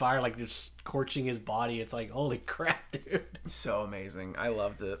through like the fire, like just scorching his body. It's like, holy crap, dude. So amazing. I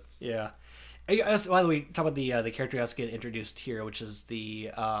loved it. Yeah. By the way, talk about the character who has to get introduced here, which is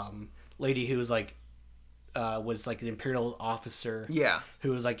the lady who's like was like the Imperial officer. Yeah. Who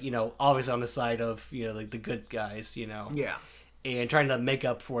was like, always on the side of, like the good guys, Yeah. And trying to make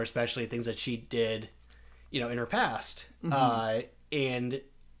up for especially things that she did, in her past. Mm-hmm. And like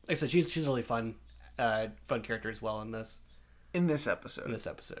I said, she's a really fun character as well in this. In this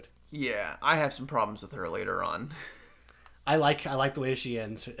episode. Yeah, I have some problems with her later on. I like the way she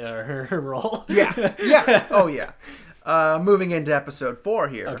ends her role. Yeah. Oh, yeah. Moving into episode 4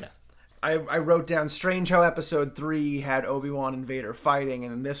 here. Okay. I wrote down strange how episode 3 had Obi-Wan and Vader fighting,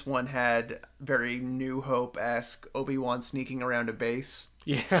 and then this one had very New Hope-esque Obi-Wan sneaking around a base.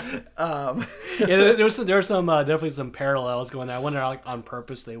 Yeah. There were some definitely some parallels going there. I wonder how like on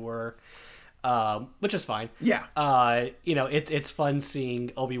purpose they were. Which is fine. Yeah. It's fun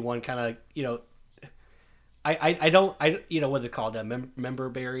seeing Obi-Wan kind of, what's it called? Member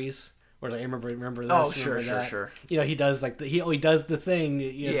berries. Or like, I remember this. Oh, sure. He does like he does the thing,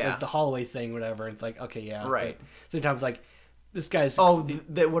 does the hallway thing, whatever. It's like, okay, yeah. Right. But sometimes like this guy's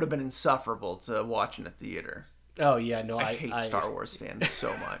that would have been insufferable to watch in a theater. Oh yeah, no, I hate Star Wars fans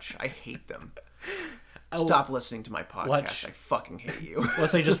so much. I hate them. Stop listening to my podcast. I fucking hate you.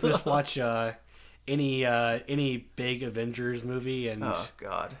 Let's say just watch any big Avengers movie and oh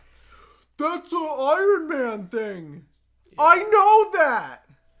god, that's an Iron Man thing. Yeah. I know that.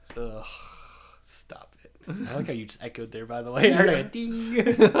 Ugh, stop it. I like how you just echoed there, by the way. Yeah. Ding.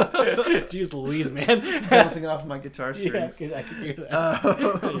 Jeez Louise, man. It's bouncing off my guitar strings. Yeah, I can hear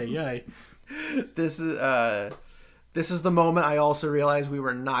that. Yeah. This is the moment I also realized we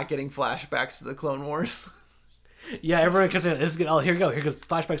were not getting flashbacks to the Clone Wars. Yeah, everyone comes in. This is good. Oh, here we go. Here goes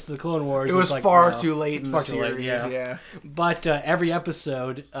flashbacks to the Clone Wars. It was like, far too late in the series. Yeah. But every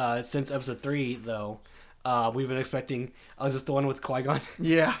episode since episode 3, though, we've been expecting. Oh, is this the one with Qui-Gon?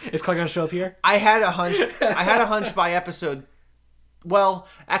 Yeah. Is Qui-Gon show up here? I had a hunch by episode. Well,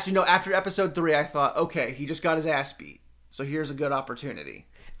 actually, no. After episode 3, I thought, okay, he just got his ass beat, so here's a good opportunity.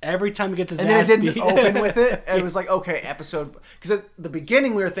 Every time he gets his ass beat. And then it didn't open with it. It was like, okay, episode. Because at the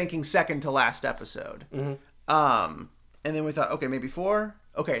beginning, we were thinking second to last episode. Mm-hmm. And then we thought, okay, maybe 4.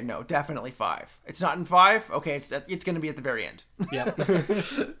 Okay, no, definitely 5. It's not in 5. Okay, it's going to be at the very end. Yeah.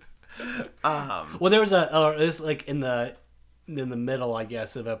 Well, there was this like in the middle, I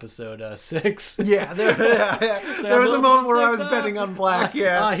guess, of episode 6. Yeah, there was a moment where I was betting on black.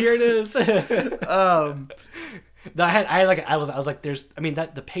 Yeah, here it is. I was like,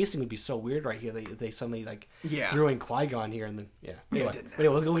 the pacing would be so weird right here. They suddenly like threw in Qui-Gon here and then Anyway,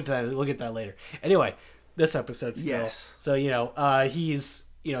 we'll get to that. We'll get to that later. Anyway, this episode still. Yes. So he's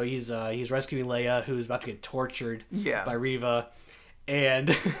rescuing Leia, who's about to get tortured by Reva.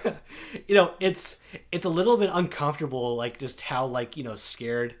 And it's a little bit uncomfortable, like just how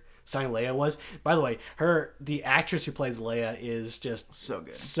scared Silent Leia was. By the way, the actress who plays Leia is just so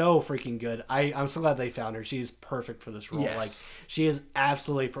good, so freaking good. I'm so glad they found her. She's perfect for this role. Yes. Like she is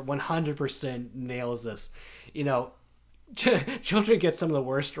absolutely 100% nails this. Children get some of the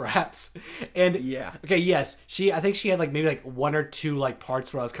worst raps, and okay, yes, I think she had maybe 1 or 2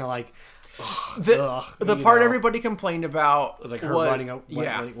 parts where I was kind of like. The part everybody complained about was her running out,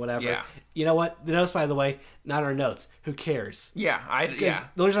 whatever. Yeah. You know what? The notes, by the way, not our notes. Who cares? The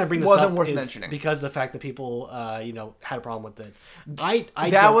only reason I bring this wasn't up worth is mentioning because of the fact that people, had a problem with it.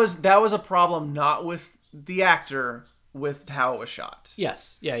 That was a problem, not with the actor, with how it was shot.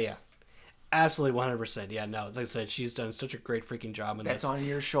 Yes. Yeah. Absolutely, 100%. Yeah, no. Like I said, she's done such a great freaking job in this. That's on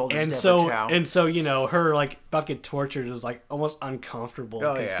your shoulders, and so her about to get tortured is almost uncomfortable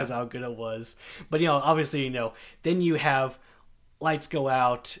because how good it was. But obviously, then you have lights are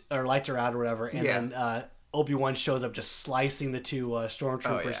out or whatever, and then Obi-Wan shows up just slicing the 2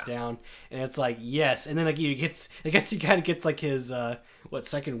 stormtroopers down, and it's like yes, and then he gets he kind of gets his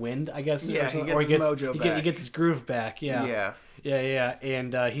second wind, I guess. Yeah, he gets his mojo back. He gets his groove back. Yeah,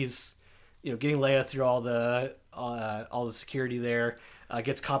 and he's. Getting Leia through all the security there,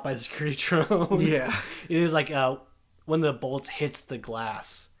 gets caught by the security drone. Yeah, it is when the bullets hits the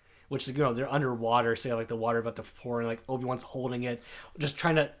glass, which they're underwater, so the water about to pour, and Obi-Wan's holding it,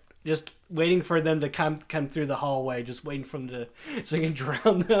 just waiting for them to come through the hallway, just waiting for them so he can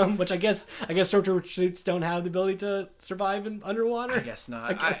drown them. Which I guess stormtrooper suits don't have the ability to survive underwater. I guess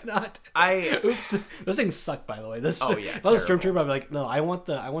not. Oops, those things suck. By the way, if I was a stormtrooper, I'd be like, no, I want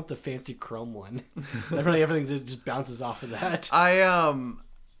the fancy chrome one. Really, everything just bounces off of that.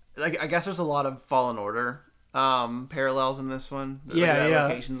 I guess there's a lot of Fallen Order parallels in this one. Yeah, yeah.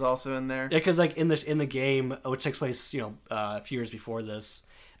 Locations also in there. Yeah, because like in the game, which takes place a few years before this,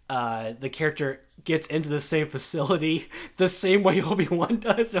 the character gets into the same facility the same way Obi-Wan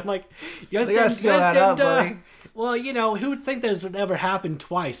does. And I'm like, you guys didn't. Well, who would think this would ever happen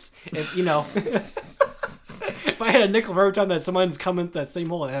twice? If if I had a nickel for every time that someone's coming to that same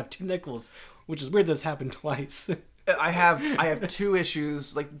hole, I have 2 nickels, which is weird that it's happened twice. I have 2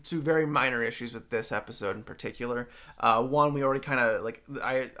 issues, like 2 very minor issues with this episode in particular. One we already kind of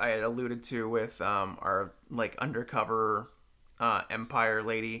I had alluded to with our like undercover Empire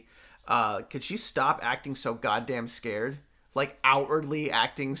lady. Could she stop acting so goddamn scared? Like outwardly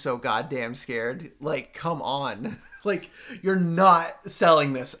acting so goddamn scared. Like, come on. Like, you're not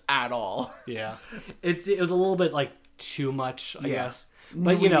selling this at all. Yeah, it was a little bit like too much, I guess.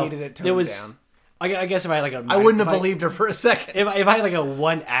 But we needed it toned down. I guess if I had I wouldn't have believed her for a second. If I had like a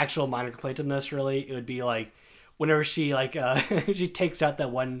one actual minor complaint in this, really, it would be like whenever she she takes out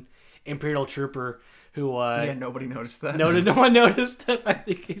that one Imperial trooper who nobody noticed that. No one noticed that. I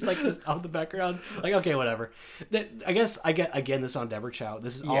think he's like just out the background. Like, okay, whatever. I guess I get again this on Deborah Chow.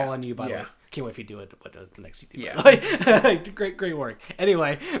 This is all on you, by the way. Can't wait if you do it. What the next you do? Yeah, great work.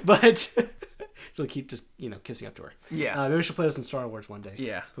 Anyway, but she'll keep just kissing up to her. Yeah, maybe she'll play this in Star Wars one day.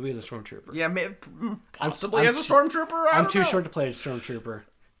 Yeah, maybe as a stormtrooper. Yeah, possibly as a stormtrooper. I'm too short to play a stormtrooper.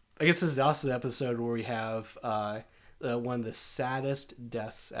 I guess this is also the episode where we have one of the saddest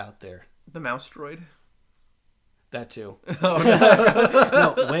deaths out there. The mouse droid. That too.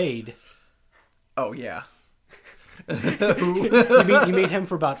 Oh, no, Wade. Oh, yeah. you meet him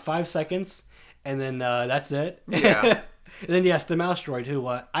for about 5 seconds, and then that's it. Yeah. And then, yes, the mouse droid, who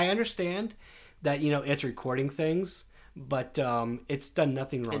I understand that, it's recording things, but it's done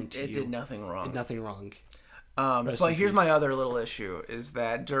nothing wrong to you. It did nothing wrong. It did nothing wrong. But here's my other little issue, is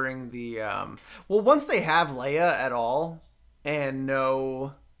that during the... once they have Leia at all, and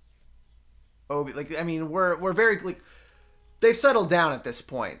no... we're very they've settled down at this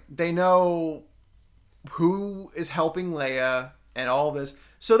point. They know who is helping Leia and all this,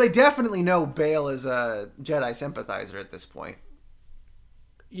 so they definitely know Bail is a Jedi sympathizer at this point.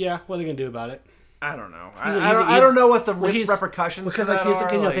 Yeah, what are they gonna do about it? I don't know. I don't know what the repercussions because for that he's are.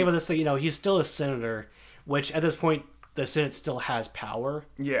 Think about this. He's still a senator, which at this point the Senate still has power.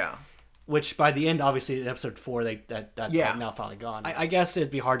 Yeah. Which by the end, obviously, in episode 4, that's now finally gone. I guess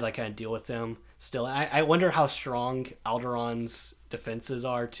it'd be hard to kind of deal with them still. I wonder how strong Alderaan's defenses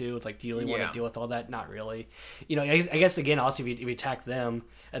are too. It's like, do you really want to deal with all that? Not really. I guess again, also if you attack them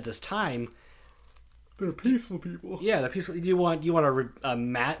at this time, they're peaceful people. Yeah, they're peaceful. Do you want a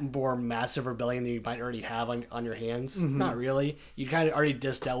more massive rebellion than you might already have on your hands? Mm-hmm. Not really. You kind of already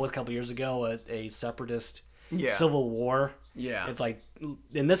just dealt with a couple years ago a separatist civil war. Yeah, it's like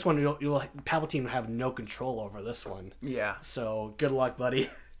in this one, you'll Palpatine will have no control over this one. Yeah, so good luck, buddy.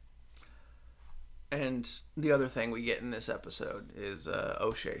 And the other thing we get in this episode is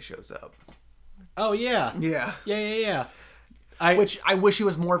O'Shea shows up. Oh yeah, yeah. Which I wish he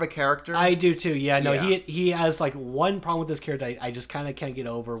was more of a character. I do too. Yeah, no, he has like one problem with this character I just kind of can't get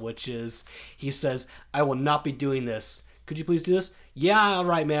over, which is he says, "I will not be doing this. Could you please do this?" Yeah, all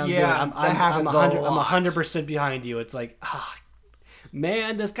right, man. I'm 100% behind you. It's like,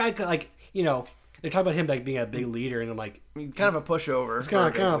 man, this guy they talk about him like being a big leader, and I'm like, kind of a pushover. It's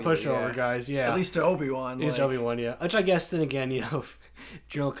kind of a pushover, guys. Yeah, at least to Obi-Wan. He's Obi-Wan, yeah. Which I guess then again, if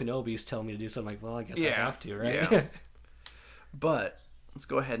General Kenobi's telling me to do something, like, well, I guess I have to, right? Yeah. But let's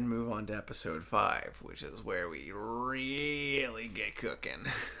go ahead and move on to episode 5, which is where we really get cooking.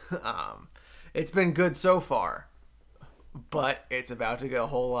 It's been good so far, but it's about to get a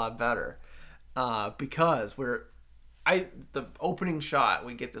whole lot better because the opening shot,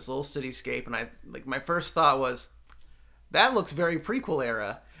 we get this little cityscape, and my first thought was, that looks very prequel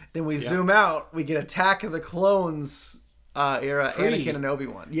era. Then we zoom out, we get Attack of the Clones era, Anakin and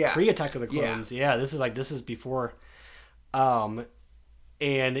Obi-Wan. Yeah, pre-Attack of the Clones. Yeah, this is before.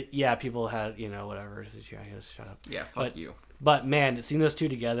 And yeah, people had, whatever. Shut up. Yeah, fuck you. But man, seeing those two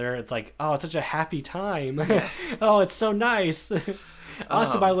together, it's like, oh, it's such a happy time. Yes. Oh, it's so nice.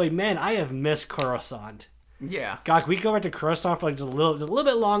 Also, by the way, man, I have missed Coruscant. Yeah. God, can we go back to Coruscant for like just a little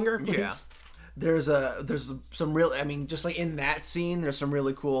bit longer, please? Yeah. There's some real, just like in that scene, there's some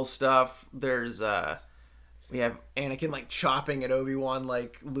really cool stuff. There's we have Anakin like chopping at Obi-Wan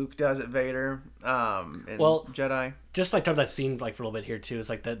like Luke does at Vader. Jedi. Just like talking about that scene like for a little bit here too. It's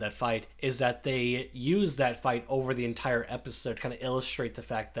like that fight is that they use that fight over the entire episode to kind of illustrate the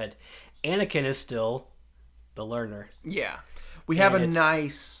fact that Anakin is still the learner. Yeah, we have a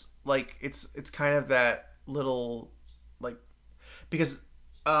nice like it's kind of that little like because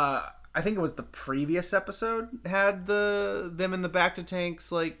I think it was the previous episode had them in the bacta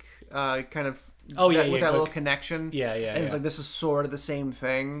tanks, like kind of with that little connection. And it's like this is sort of the same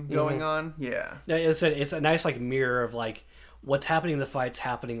thing going on. Yeah, it's a nice like mirror of like what's happening in the fight's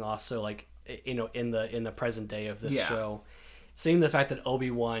happening also like in the present day of this show. Seeing the fact that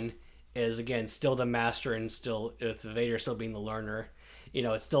Obi-Wan is again still the master and still with Vader still being the learner,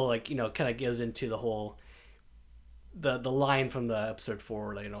 it's still like kind of gives into the whole the line from the episode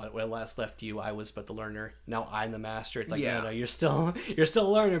 4, like, when I last left you, I was but the learner. Now I'm the master. It's like no, you're still a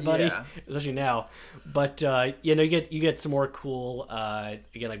learner, buddy. Especially now. But you get some more cool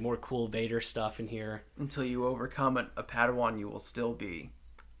again like more cool Vader stuff in here. Until you overcome a Padawan, you will still be.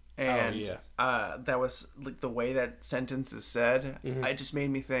 And that was like the way that sentence is said. It just made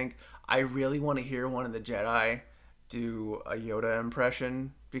me think. I really want to hear one of the Jedi do a Yoda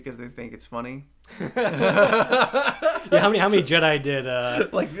impression because they think it's funny. How many Jedi did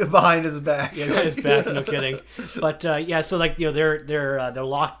like behind his back? Yeah, behind his back. No kidding. But so like they're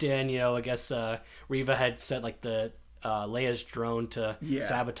locked in. I guess Reva had set like the Leia's drone to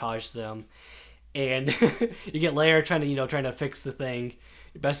sabotage them, and you get Leia trying to fix the thing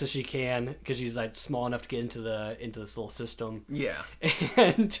best as she can because she's like small enough to get into this little system.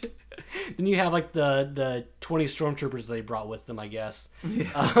 And then you have like the 20 stormtroopers they brought with them, I guess.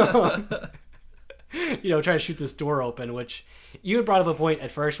 Trying to shoot this door open, which you had brought up a point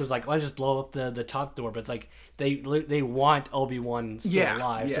at first was like, why just blow up the top door? But it's like they want Obi-Wan still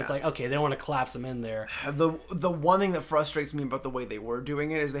alive, so it's like, okay, they don't want to collapse him in there. The one thing that frustrates me about the way they were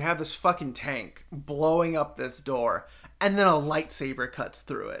doing it is they have this fucking tank blowing up this door, and then a lightsaber cuts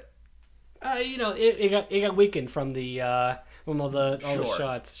through it. It got weakened from all the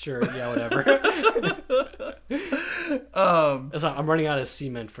shots. Sure, yeah, whatever. I'm running out of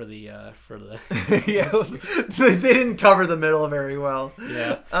cement for the they didn't cover the middle very well.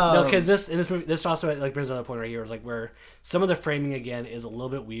 No, because this movie, this also like brings another point right here, is like where some of the framing again is a little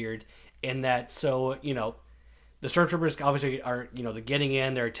bit weird in that. So the stormtroopers obviously are they're getting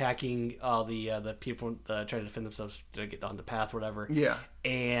in, they're attacking all the people trying to defend themselves to get on the path, whatever.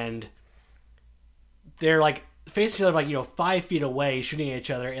 And they're like facing each other like 5 feet away, shooting at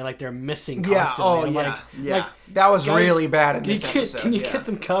each other, and like they're missing constantly. Like, that was guys, really bad in this episode. Can you get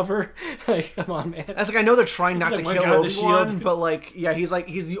some cover? Like, come on, man. That's like, I know they're trying not to kill Obi-Wan, but like,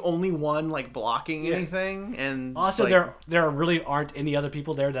 he's the only one like blocking anything, and also like, there really aren't any other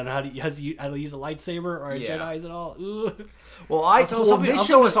people there that know how to use a lightsaber or a Jedi's at all. Ooh. Well, they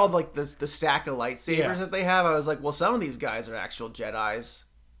show us all like the stack of lightsabers that they have. I was like, well, some of these guys are actual Jedis.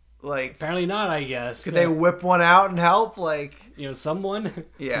 Like, apparently not, I guess. Could they whip one out and help? Like, someone,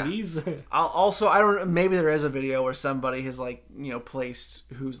 please. I don't. Maybe there is a video where somebody has like placed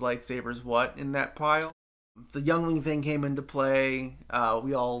whose lightsabers what in that pile. The youngling thing came into play.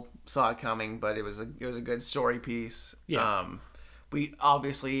 We all saw it coming, but it was a good story piece. We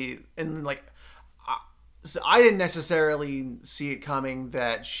obviously so I didn't necessarily see it coming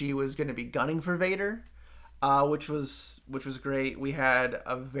that she was going to be gunning for Vader. Which was great. We had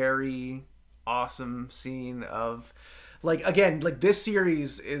a very awesome scene of, like, again, like this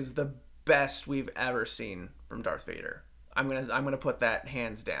series is the best we've ever seen from Darth Vader. I'm gonna put that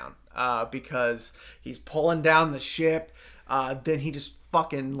hands down. Because he's pulling down the ship. Then he just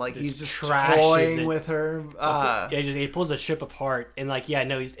fucking he's just toying with her. He pulls the ship apart and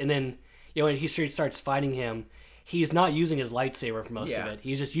then when he starts fighting him. He's not using his lightsaber for most of it.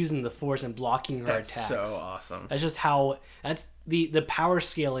 He's just using the Force and blocking her attacks. That's so awesome. That's just how... That's the power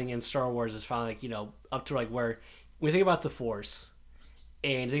scaling in Star Wars is finally, up to where... When you think about the Force,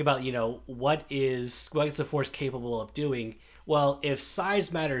 and you think about, what is the Force capable of doing, well, if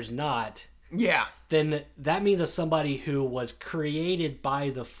size matters not... Then that means that somebody who was created by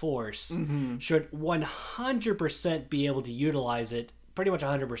the Force should 100% be able to utilize it pretty much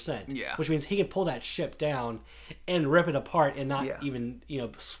 100%. Which means he can pull that ship down and rip it apart and not even,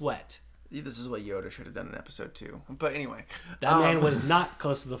 sweat. This is what Yoda should have done in episode 2. But anyway. That man was not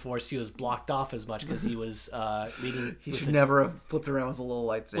close to the Force. He was blocked off as much because he was leading... He should never have flipped around with a little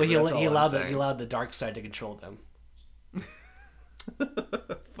lightsaber. Well, he allowed the dark side to control them.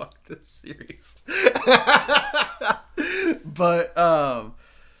 Fuck this series. But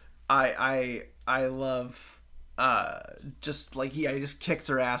I love... just like he just kicks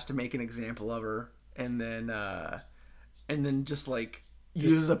her ass to make an example of her, and then just like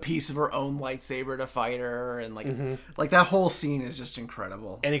uses a piece of her own lightsaber to fight her, and like that whole scene is just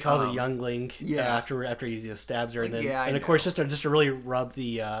incredible. And he calls a youngling after he stabs her, and then of course just to really rub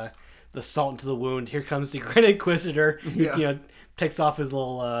the salt into the wound. Here comes the Grand Inquisitor, who takes off his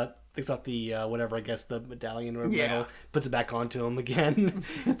little takes off the whatever, I guess the medallion or medal, puts it back onto him again.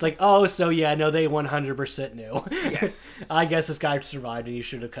 It's like, oh, so yeah, no, they 100% knew. Yes. I guess this guy survived, and you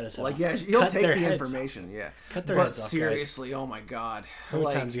should have cut his head off. Like, yeah, he'll take the information. Off. Yeah. Cut their heads off, seriously, guys. Oh my god. How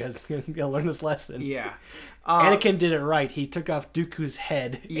many times you guys gotta learn this lesson? Yeah. Anakin did it right. He took off Dooku's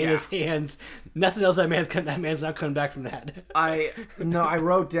head in his hands. Nothing else. That man's not coming back from that. I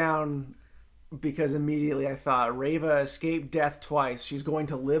wrote down, because immediately I thought, Reva escaped death twice. She's going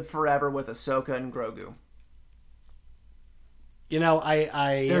to live forever with Ahsoka and Grogu. You know,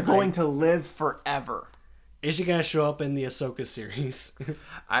 they're going to live forever. Is she gonna show up in the Ahsoka series?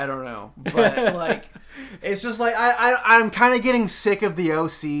 I don't know, but like, it's just like I'm kind of getting sick of the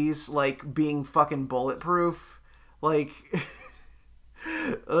OCs like being fucking bulletproof. Like,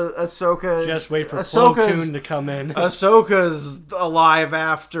 Ahsoka. Just wait for Plo Koon to come in. Ahsoka's alive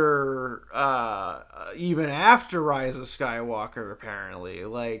after, even after Rise of Skywalker. Apparently,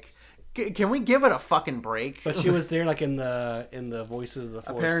 like. Can we give it a fucking break? But she was there, like in the Voices of the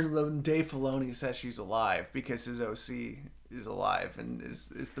Force. Apparently, Dave Filoni says she's alive because his OC is alive and is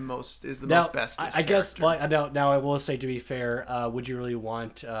the most bestest. I guess. Well, now I will say, to be fair, would you really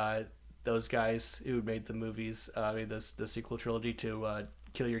want those guys who made the movies, the sequel trilogy, to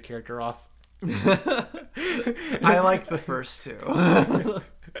kill your character off? I like the first two.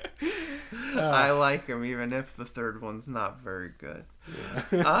 I like them, even if the third one's not very good.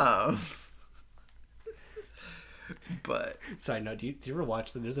 Yeah. But side note, do you ever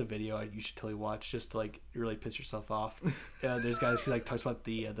watch them? There's a video you should totally watch just to like really piss yourself off. There's guys who like talks about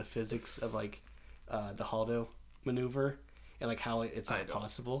the physics of like the Holdo maneuver. And like how it's not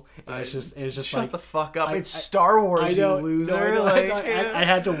possible. And it's just shut like, the fuck up. It's Star Wars, you loser. I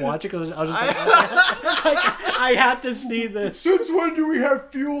had to watch it because I was just like, I had to see this. Since when do we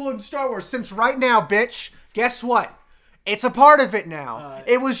have fuel in Star Wars? Since right now, bitch. Guess what? It's a part of it now.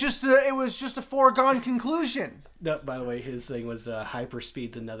 It was just a foregone conclusion. No, by the way, his thing was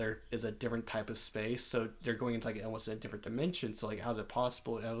hyperspeed is a different type of space, so they're going into like almost a different dimension. So like, how's it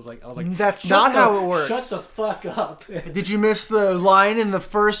possible? And I was like, that's not how it works. Shut the fuck up. Did you miss the line in the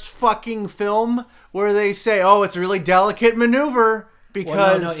first fucking film where they say, "Oh, it's a really delicate maneuver"?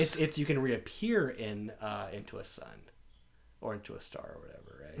 Because no, it's you can reappear into a sun or into a star or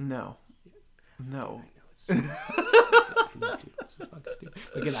whatever, right? No.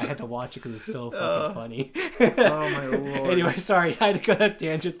 Again, I had to watch it because it's so fucking funny. Oh my lord. Anyway, sorry, I had to go on a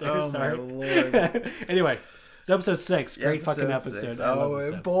tangent there. Oh sorry. My lord. Anyway, it's episode 6. Great fucking episode.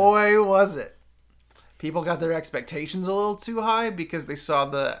 Oh boy, was it. People got their expectations a little too high because they saw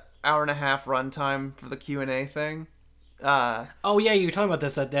the hour and a half runtime for the Q&A thing. Oh yeah, you were talking about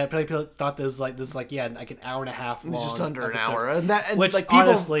this. That people thought this was like like an hour and a half long. Just under episode. An hour, and which like, people,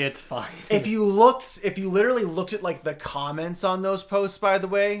 honestly, it's fine. If you literally looked at like the comments on those posts, by the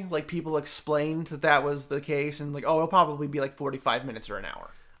way, like people explained that was the case, and like, oh, it'll probably be like 45 minutes or an hour.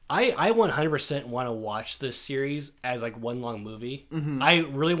 I 100% want to watch this series as like one long movie. Mm-hmm. I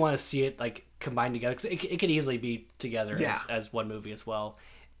really want to see it like combined together because it could easily be together as one movie as well.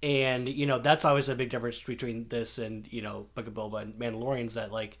 And, you know, that's always a big difference between this and, you know, Book of Boba and Mandalorian's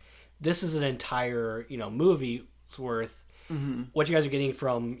that, like, this is an entire, you know, movie's worth. Mm-hmm. What you guys are getting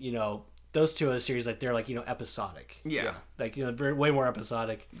from, you know, those two other series, like, they're, like, you know, episodic. Yeah. Like, you know, very, way more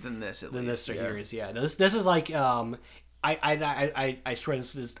episodic. Than this, at least. Than this series, yeah. No, this is, like, I swear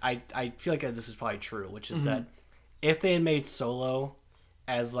this is, I feel like this is probably true, which is that if they had made Solo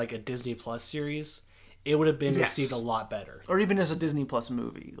as, like, a Disney Plus series, it would have been received a lot better. Or even as a Disney Plus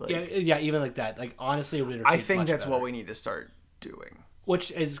movie. Like, yeah, even like that. Like, honestly, it would have received I think that's better. what we need to start doing.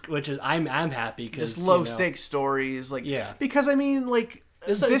 Which is I'm happy because just low stakes stories, like because I mean, like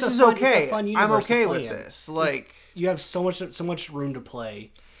this is fun, okay. I'm okay with this. Like, you have so much room to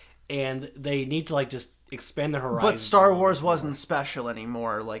play, and they need to like just expand the horizon. But Star Wars wasn't special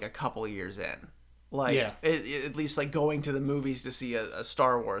anymore. Like a couple years in. Like, at least, like, going to the movies to see a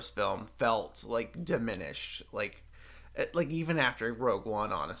Star Wars film felt, like, diminished. Like, even after Rogue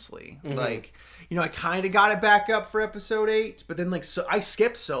One, honestly. Mm-hmm. Like, you know, I kind of got it back up for Episode 8, but then, like, so I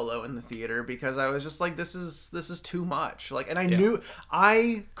skipped Solo in the theater because I was just like, this is too much. Like, and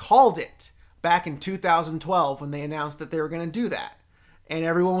I called it back in 2012 when they announced that they were going to do that. And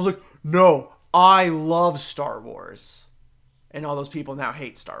everyone was like, no, I love Star Wars. And all those people now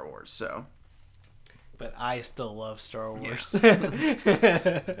hate Star Wars, so... But I still love Star Wars. Yes.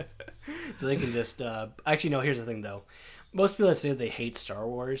 So they can just... Actually, no, here's the thing, though. Most people that say they hate Star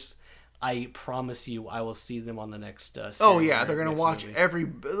Wars, I promise you I will see them on the next series. Oh, yeah, they're going to watch movie.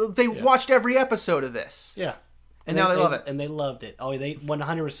 They watched every episode of this. Yeah. And now they love it. And they loved it. Oh, they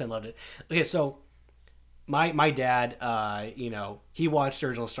 100% loved it. Okay, so my dad, he watched the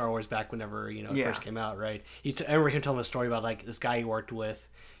original Star Wars back whenever, it first came out, right? I remember him telling me a story about, like, this guy he worked with,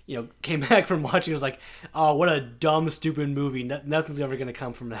 came back from watching, was like, oh, what a dumb, stupid movie. Nothing's ever going to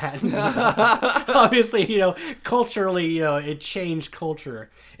come from that. Obviously, culturally, it changed culture.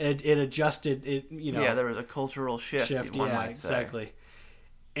 It adjusted, Yeah, there was a cultural shift one might say. Exactly.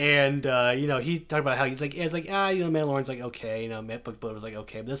 And, he talked about how he's like, Mandalorian's like, okay, but it was like,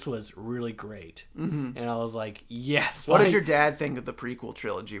 okay, this was really great. Mm-hmm. And I was like, yes. What did your dad think of the prequel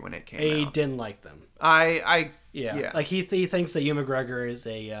trilogy when it came out? He didn't like them. Yeah. Like, he thinks that Ewan McGregor is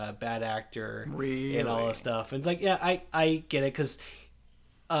a bad actor. Really? And all this stuff. And it's like, yeah, I get it, because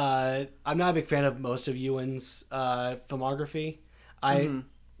I'm not a big fan of most of Ewan's filmography.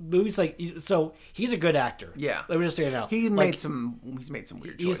 Movies so he's a good actor. Yeah, let me just say it now. He's made some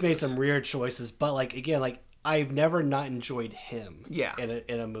weird choices. He's made some weird choices, but again, I've never not enjoyed him. Yeah.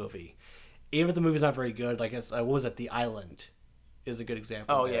 in a movie, even if the movie's not very good. Like what was it? The Island is a good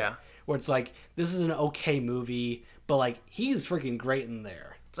example. Oh yeah, where it's like this is an okay movie, but he's freaking great in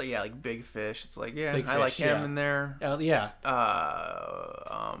there. It's like Big Fish. It's like I like him in there.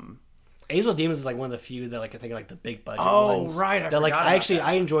 Angel Demons is one of the few that I think the big budget ones. Oh right,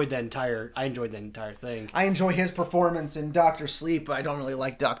 I enjoyed that entire thing. I enjoy his performance in Dr. Sleep, but I don't really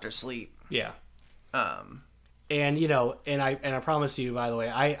like Dr. Sleep. Yeah. And I promise you, by the way,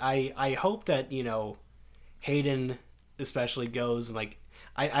 I hope that Hayden especially goes and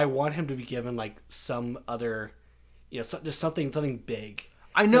I want him to be given some other just something big.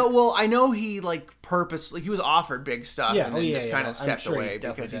 I know he purposely he was offered big stuff and then just kind of stepped away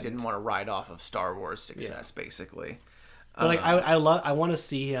because he didn't want to ride off of Star Wars success basically. But I want to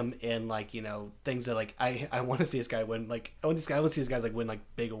see him in things that I want to see this guy win I want to see these guys win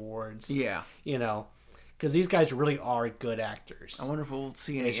big awards. Yeah. Because these guys really are good actors. I wonder if we'll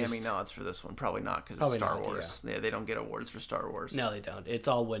see any Emmy nods for this one. Probably not because it's Star Wars. Yeah, they don't get awards for Star Wars. No, they don't. It's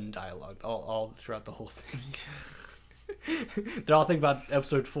all win dialogue all throughout the whole thing. They're all thinking about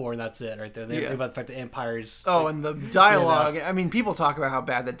episode 4 and that's it right there. They think about the fact that Empire's... Oh, and the dialogue. I mean, people talk about how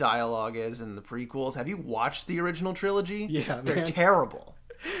bad the dialogue is in the prequels. Have you watched the original trilogy? Yeah, they're terrible.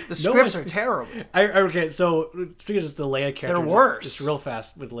 The scripts are terrible. Okay, so speaking of just the Leia character... They're worse. Just real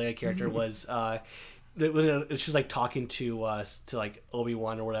fast with the Leia character was... when she's talking to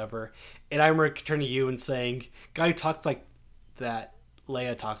Obi-Wan or whatever, and I remember turning to you and saying, guy who talks like that...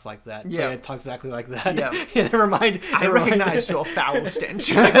 Leia talks like that. Yeah. Leia talks exactly like that. Yeah. I recognized a foul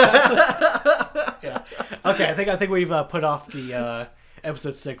stench. Yeah. Okay, I think we've put off the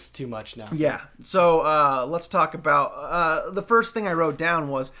episode 6 too much now. Yeah. So let's talk about the first thing I wrote down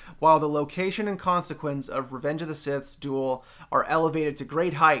was while the location and consequence of Revenge of the Sith's duel are elevated to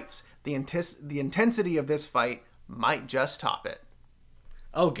great heights, the intensity of this fight might just top it.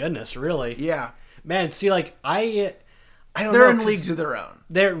 Oh goodness, really? Yeah. Man, see, I don't know. They're in leagues of their own.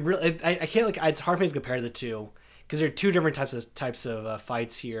 They're really. I can't it's hard for me to compare the two because they're two different types of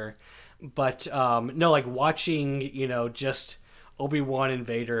fights here. But no, watching just Obi-Wan and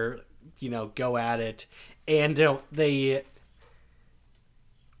Vader, go at it, and they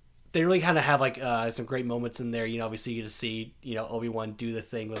really kind of have some great moments in there. Obviously you get to see Obi-Wan do the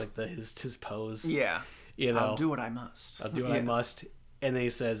thing with his pose. Yeah. I'll do what I must. I'll do what I must, and then he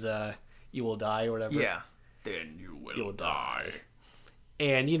says, "You will die" or whatever. Yeah. Then you will die.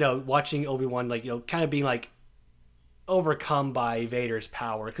 And, watching Obi-Wan, kind of being, overcome by Vader's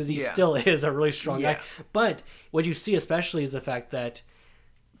power, because he still is a really strong guy. But what you see especially is the fact that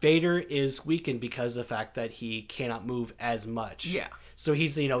Vader is weakened because of the fact that he cannot move as much. Yeah. So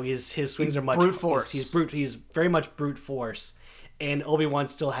he's, his swings are much... brute force. He's very much brute force. And Obi-Wan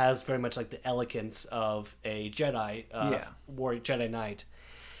still has very much, the elegance of a Jedi, Jedi Knight.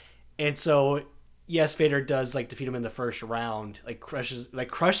 And so... Yes, Vader does defeat him in the first round, crushes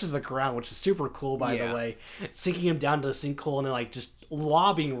the ground, which is super cool by the way, sinking him down to the sinkhole and then just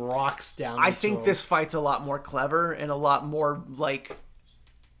lobbing rocks down. I think this fight's a lot more clever and a lot more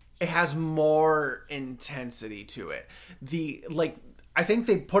it has more intensity to it. I think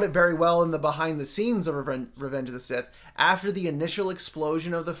they put it very well in the behind the scenes of Revenge of the Sith. After the initial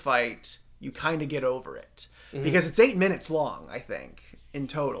explosion of the fight, you kind of get over it because it's 8 minutes long, I think. In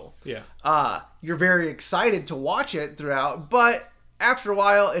total. Yeah. You're very excited to watch it throughout, but after a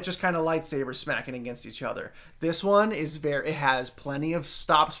while, it's just kind of lightsabers smacking against each other. This one is it has plenty of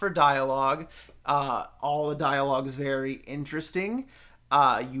stops for dialogue. All the dialogue is very interesting.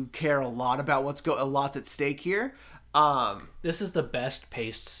 You care a lot about a lot's at stake here. This is the best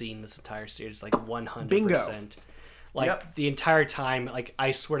paced scene in this entire series, 100%. Bingo. Like the entire time, like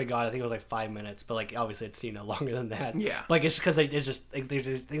I swear to God, I think it was like 5 minutes, but like obviously it's longer than that. Yeah. But, like it's because like, it's just like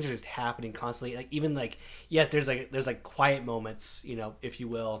things are just happening constantly. Like even like there's quiet moments, if you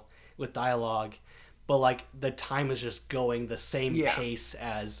will, with dialogue. But like the time is just going the same pace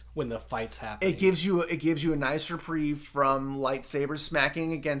as when the fight's happening. It gives you a nice reprieve from lightsabers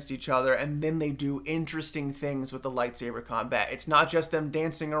smacking against each other, and then they do interesting things with the lightsaber combat. It's not just them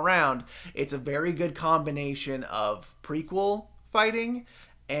dancing around. It's a very good combination of prequel fighting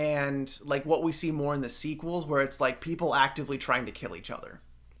and like what we see more in the sequels, where it's like people actively trying to kill each other.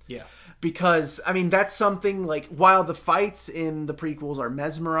 Yeah. Because, I mean, that's something, like, while the fights in the prequels are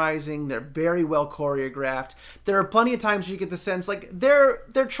mesmerizing, they're very well choreographed, there are plenty of times where you get the sense, like, they're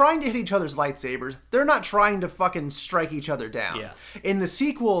trying to hit each other's lightsabers. They're not trying to fucking strike each other down. Yeah. In the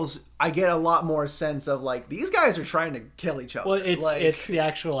sequels, I get a lot more sense of, like, these guys are trying to kill each other. Well, it's the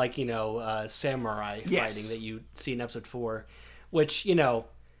actual, like, samurai fighting that you see in episode 4, which,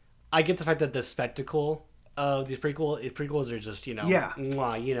 I get the fact that the spectacle of these prequels are just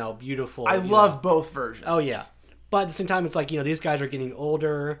beautiful. I love both versions. Oh yeah, but at the same time, it's like these guys are getting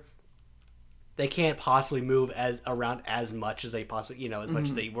older. They can't possibly move around as much as they possibly as much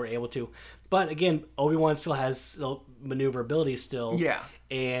as they were able to. But again, Obi-Wan still has maneuverability still. Yeah,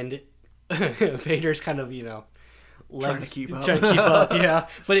 and Vader's kind of trying to keep up. Yeah,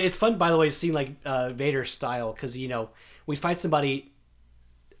 but it's fun, by the way, seeing like Vader's style, because we fight somebody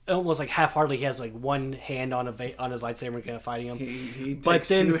almost like half-heartedly. He has like one hand on his lightsaber kind of fighting him. He takes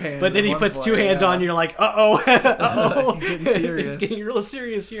two hands. But then he puts two hands on. And you're like, uh-oh. He's getting serious. It's getting real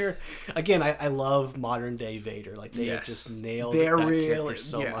serious here. Again, I love modern day Vader. Like they have just nailed that character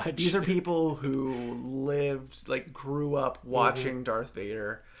so much. These are people who lived, like, grew up watching Darth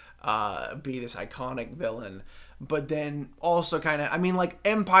Vader be this iconic villain. But then also kind of, I mean, like,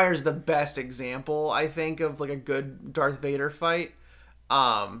 Empire's the best example, I think, of like a good Darth Vader fight.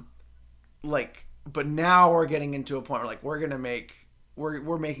 But now we're getting into a point where like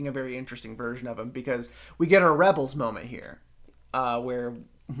we're making a very interesting version of him, because we get our Rebels moment here, where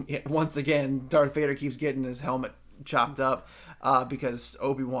once again Darth Vader keeps getting his helmet chopped up, because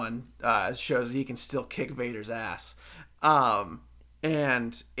Obi-Wan shows that he can still kick Vader's ass,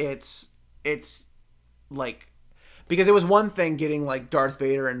 and it's like, because it was one thing getting like Darth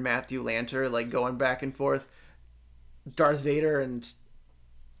Vader and Matthew Lanter like going back and forth, Darth Vader and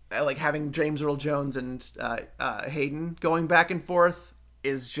like having James Earl Jones and Hayden going back and forth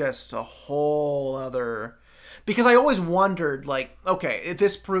is just a whole other, because I always wondered, like, okay,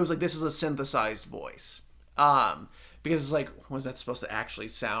 this proves like this is a synthesized voice, because it's like, was that supposed to actually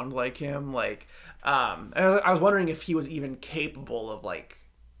sound like him? Like, and I was wondering if he was even capable of like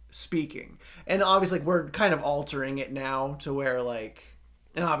speaking, and obviously like, we're kind of altering it now to where like,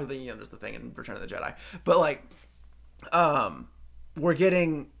 and obviously there's the thing in Return of the Jedi, but like, we're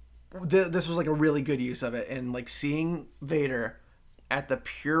getting. This was like a really good use of it, and like seeing Vader at the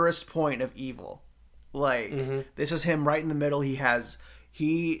purest point of evil, like this is him right in the middle. He has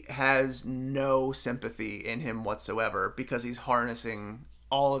no sympathy in him whatsoever, because he's harnessing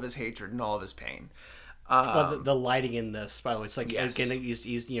all of his hatred and all of his pain. But the lighting in this, by the way, it's like again,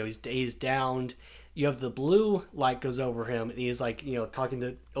 he's downed. You have the blue light goes over him, and he's like talking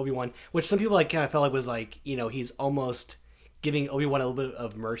to Obi-Wan, which some people like kind of felt like was like he's almost giving Obi-Wan a little bit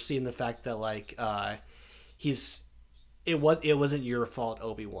of mercy in the fact that like it wasn't your fault,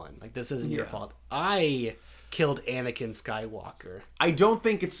 Obi-Wan. Like, this isn't your fault. I killed Anakin Skywalker. I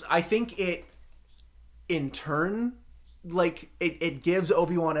think it in turn, like, it gives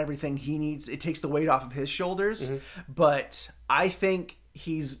Obi-Wan everything he needs. It takes the weight off of his shoulders, but I think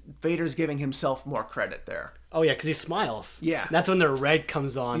Vader's giving himself more credit there. Oh yeah, because he smiles. Yeah, that's when the red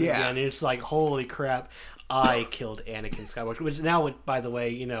comes on again, and it's like, holy crap. I killed Anakin Skywalker, which now, by the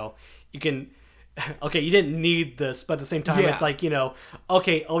way, you can, okay, you didn't need this, but at the same time, it's like,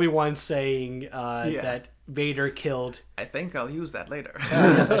 okay, Obi-Wan saying that Vader killed. I think I'll use that later.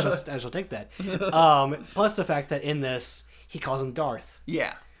 Yes, I shall take that. Plus the fact that in this, he calls him Darth.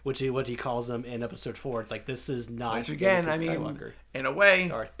 Yeah. What he calls him in episode 4. It's like, this is not Which again, Anakin Skywalker. Skywalker. In a way,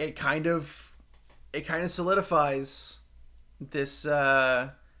 Darth. it kind of solidifies this,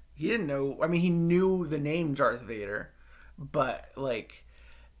 he didn't know. I mean, he knew the name Darth Vader, but like,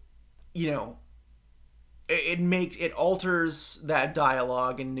 it alters that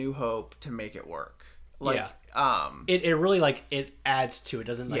dialogue in New Hope to make it work. Like, it really like it adds to it.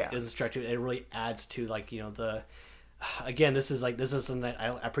 Doesn't like doesn't stretch it. It really adds to like the. Again, this is something that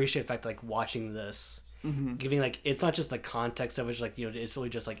I appreciate. The fact like watching this, giving like it's not just the context of it. It's like it's really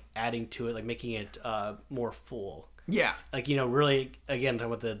just like adding to it, like making it more full. Yeah, like really again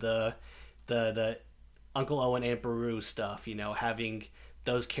talking about the Uncle Owen, Aunt Beru stuff. You know, having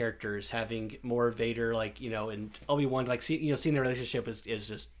those characters, having more Vader, like, you know, and Obi-Wan, like, seeing their relationship is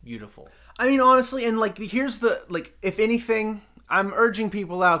just beautiful. I mean, honestly, and like, here's the, like, if anything, I'm urging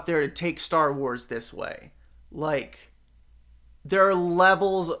people out there to take Star Wars this way. Like, there are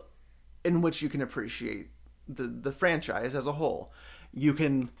levels in which you can appreciate the franchise as a whole. You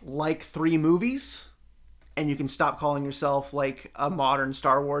can like 3 movies, and you can stop calling yourself like a modern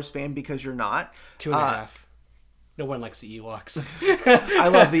Star Wars fan because you're not. 2.5. No one likes the Ewoks. I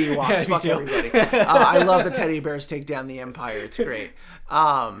love the Ewoks. Yeah, fuck everybody. I love the teddy bears take down the Empire. It's great.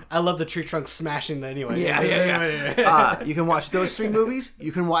 I love the tree trunks smashing the anyway. Yeah. You can watch those 3 movies.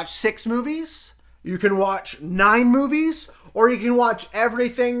 You can watch 6 movies. You can watch 9 movies. Or you can watch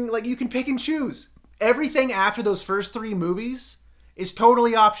everything. Like, you can pick and choose. Everything after those first 3 movies is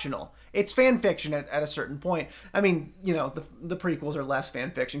totally optional. It's fan fiction at a certain point. I mean, you know, the prequels are less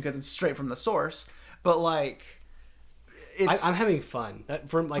fan fiction because it's straight from the source. But, like... I'm having fun.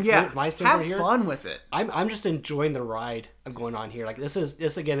 From my have here, fun with it. I'm just enjoying the ride I'm going on here. Like, this is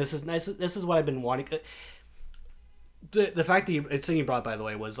nice. This is what I've been wanting. The fact that it's something you brought, by the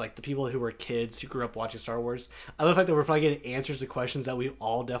way, was like the people who were kids who grew up watching Star Wars. I love the fact that we're finally getting answers to questions that we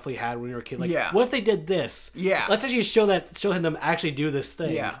all definitely had when we were a kid. Like, what if they did this? Yeah, let's actually show them actually do this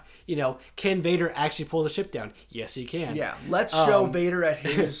thing. Yeah, you know, can Vader actually pull the ship down? Yes, he can. Yeah, let's show Vader at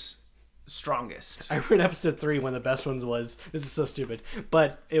his strongest. I read episode 3. One of the best ones was, this is so stupid,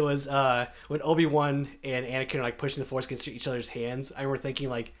 but it was when Obi-Wan and Anakin are like pushing the Force against each other's hands. I remember thinking,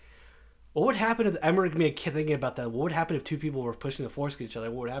 like, what would happen I remember being a kid thinking about that. What would happen if 2 people were pushing the Force against each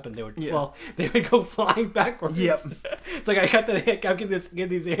other? What would happen? They would go flying backwards. Yep. It's like, I got that hit. I'm getting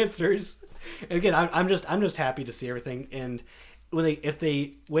these answers. And again, I'm just happy to see everything. And if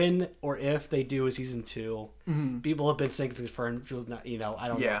they win or if they do a season 2, people have been saying it's confirmed. Feels not, you know, I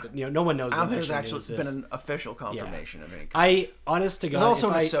don't know. You know, no one knows. I don't think there's actually been an official confirmation of any kind. Honest to God, there's also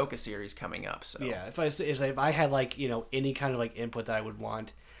an Ahsoka series coming up. So yeah, if I had, like, you know, any kind of like input that I would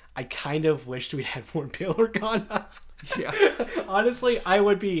want, I kind of wished we had more Bail Organa. Yeah. Honestly, I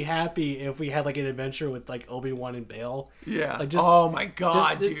would be happy if we had like an adventure with like Obi-Wan and Bail. Yeah. Like, just, oh my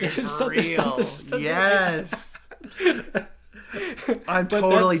god, dude. For real. Yes. I'm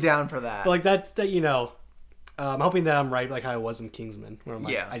totally down for that. But like that's you know, I'm hoping that I'm right, like how I was in Kingsman, where I'm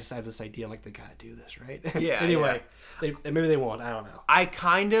like, I just have this idea, I'm like, they gotta do this, right? Yeah. Anyway, maybe they won't. I don't know. I'm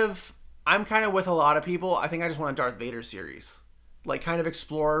kind of with a lot of people. I think I just want a Darth Vader series. Like, kind of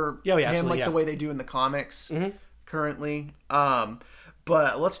explore him like the way they do in the comics currently.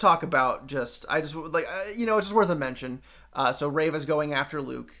 But let's talk about it's just worth a mention. So Reva's going after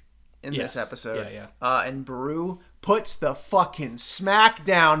Luke in this episode. And Beru puts the fucking smack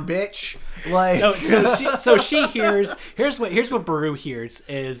down, bitch. Like, no, so she here's what Beru hears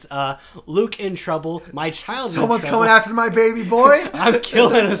is Luke in trouble, my child. Someone's coming after my baby boy. I'm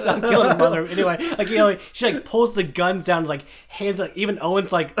killing mother. Anyway, like, you know, she like pulls the guns down, like hands, like even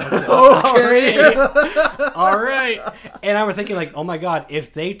Owen's like, okay. all right. And I was thinking, like, oh my god,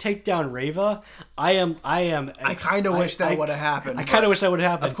 if they take down Reva, I kind of wish that would have happened. I kind of wish that would have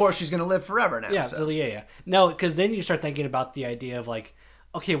happened. Of course, she's gonna live forever now. Yeah, so. Yeah. No, because then you start thinking about the idea of like,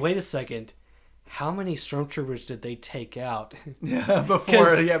 okay, wait a second, how many stormtroopers did they take out?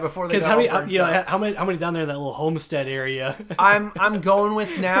 Before they got how many down there in that little homestead area? I'm going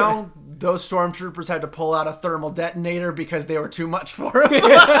with now. Those stormtroopers had to pull out a thermal detonator because they were too much for them.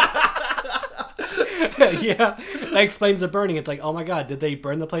 Yeah, that explains the burning. It's like, oh my god, did they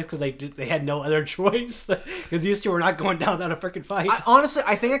burn the place because they had no other choice? Because these two were not going down without a freaking fight. Honestly,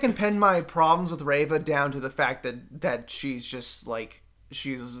 I think I can pin my problems with Reva down to the fact that she's just like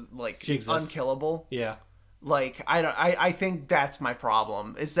she unkillable. Yeah. Like, I think that's my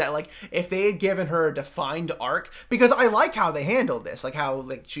problem, is that, like, if they had given her a defined arc, because I like how they handled this, like how,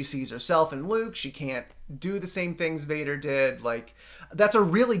 like, she sees herself in Luke, she can't do the same things Vader did, like, that's a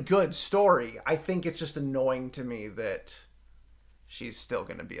really good story. I think it's just annoying to me that she's still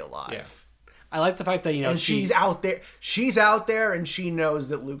gonna be alive. Yeah. I like the fact that, you know, and she's out there and she knows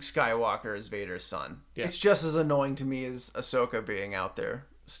that Luke Skywalker is Vader's son. Yeah. It's just as annoying to me as Ahsoka being out there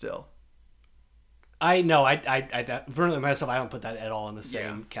still. I know. For myself, I don't put that at all in the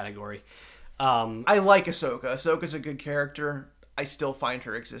same category. I like Ahsoka. Ahsoka's a good character. I still find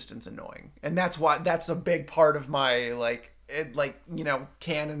her existence annoying, and that's a big part of my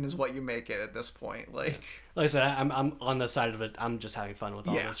canon is what you make it at this point. Like I said, I'm on the side of it. I'm just having fun with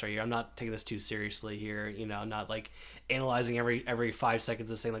all this right here. I'm not taking this too seriously here. You know, I'm not like analyzing every 5 seconds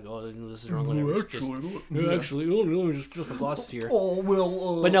and saying like, oh, this is wrong. Whatever. Actually, let me just the glasses here. Oh,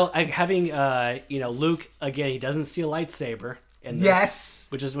 well. But no, having Luke again. He doesn't see a lightsaber. in this,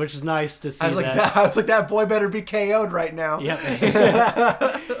 which is nice to see. I was like, that boy better be KO'd right now. Yeah.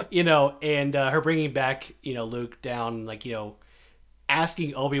 And her bringing back, Luke down, like,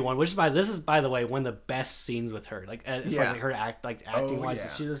 asking Obi-Wan, which this is by the way one of the best scenes with her, like as far as her acting wise.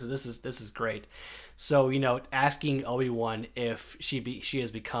 This is great. So asking Obi-Wan if she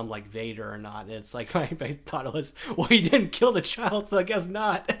has become like Vader or not, and it's like my thought it was, well, he didn't kill the child, so I guess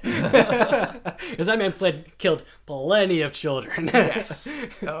not, because that man killed plenty of children. Yes.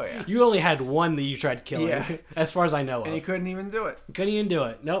 Oh yeah. You only had one that you tried killing, as far as I know. And he couldn't even do it.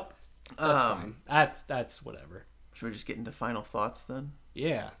 Nope. That's fine. That's whatever. Should we just get into final thoughts then?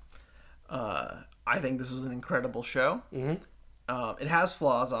 Yeah. I think this was an incredible show. Mm-hmm. It has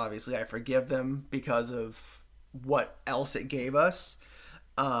flaws, obviously. I forgive them because of what else it gave us.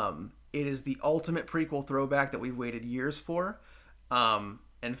 It is the ultimate prequel throwback that we've waited years for. And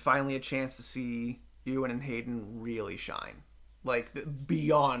finally a chance to see Ewan and Hayden really shine. Like,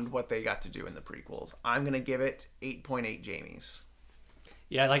 beyond what they got to do in the prequels. I'm going to give it 8.8 Jamies.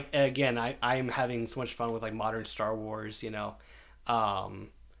 Yeah, like, again, I'm having so much fun with, like, modern Star Wars, Again,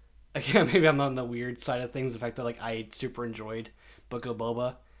 maybe I'm on the weird side of things. The fact that, like, I super enjoyed Book of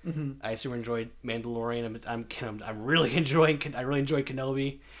Boba. Mm-hmm. I super enjoyed Mandalorian. I'm really enjoying. I really enjoy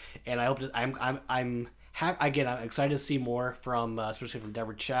Kenobi, and I hope that I'm excited to see more from, especially from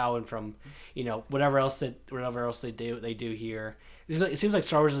Deborah Chow and from, whatever else they do here. It seems like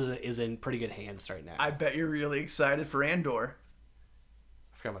Star Wars is in pretty good hands right now. I bet you're really excited for Andor.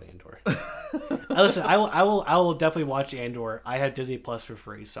 I forgot about Andor. Listen, I will definitely watch Andor. I have Disney Plus for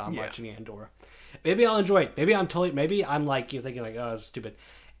free, so I'm watching Andor. Maybe I'll enjoy it. Maybe I'm like you thinking like, oh, it's stupid.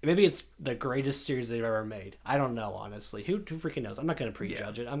 Maybe it's the greatest series they've ever made. I don't know, honestly. Who freaking knows? I'm not gonna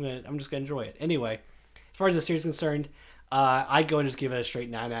prejudge it. I'm just gonna enjoy it. Anyway, as far as the series is concerned, I go and just give it a straight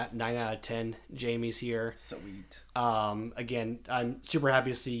 9 out of 10 Jamies here. Sweet. Again, I'm super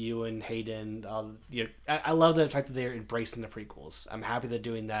happy to see you and Hayden. I love the fact that they're embracing the prequels. I'm happy they're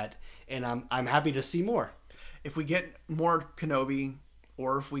doing that, and I'm happy to see more. If we get more Kenobi,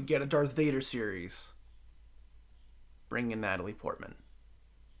 or if we get a Darth Vader series, bring in Natalie Portman.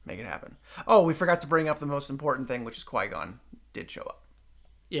 Make it happen. Oh, we forgot to bring up the most important thing, which is Qui-Gon did show up.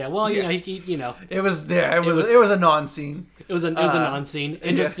 Yeah, well, he it was a non-scene. It was a non-scene,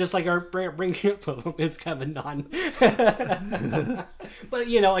 and just like our bringing up of him is kind of a non. But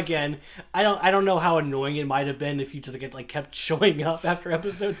again, I don't know how annoying it might have been if you just kept showing up after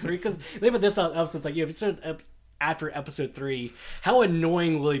episode 3, because even this episode's like, if you started after episode 3, how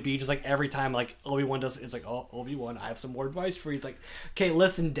annoying will it be? Just like every time like Obi-Wan does, it's like, oh, Obi-Wan, I have some more advice for you. It's like, okay,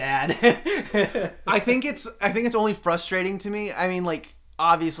 listen, Dad. I think it's only frustrating to me. I mean, like,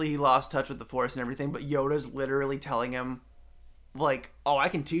 obviously he lost touch with the Force and everything, but Yoda's literally telling him, like, oh, I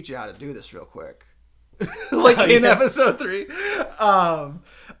can teach you how to do this real quick. In episode 3.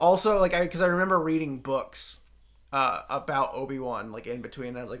 Also, like, because I remember reading books about Obi-Wan, like, in between,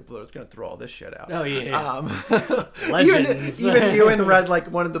 and I was like, well, I was going to throw all this shit out. Oh, yeah. Legends. Even Ewan read, like,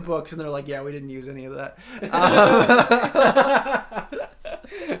 one of the books, and they're like, yeah, we didn't use any of that.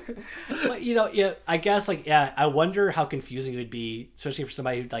 But, I guess, like, yeah, I wonder how confusing it would be, especially for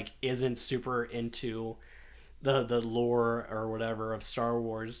somebody who, like, isn't super into the lore or whatever of Star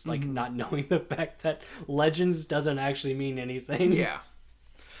Wars, like, not knowing the fact that Legends doesn't actually mean anything. Yeah.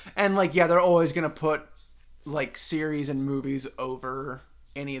 And, like, yeah, they're always going to put, like, series and movies over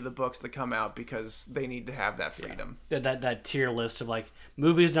any of the books that come out because they need to have that freedom. Yeah. That tier list of, like,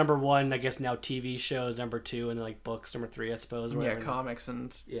 movies number 1, I guess now TV shows number 2, and then, like, books number 3, I suppose. Yeah, comics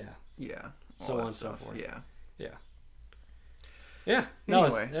and... Yeah. So on and so forth. Yeah. No,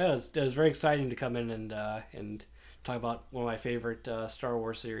 anyway. it was very exciting to come in and talk about one of my favorite Star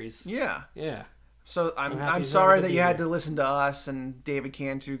Wars series. Yeah. So I'm I'm sorry that you had to listen to us, and David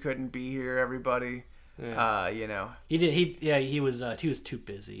Cantu couldn't be here, everybody. Yeah. He was too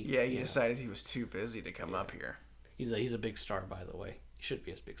busy. Yeah, he decided he was too busy to come up here. He's a big star, by the way. He should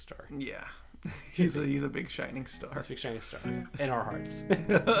be a big star. Yeah. He's a big shining star. He's a big shining star in our hearts.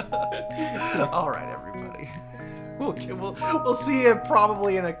 All right, everybody. We'll see you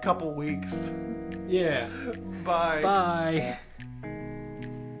probably in a couple weeks. Yeah. Bye. Bye.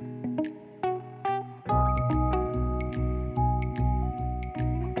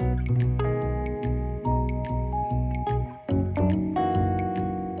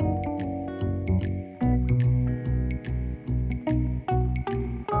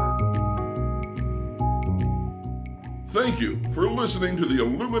 Thank you for listening to the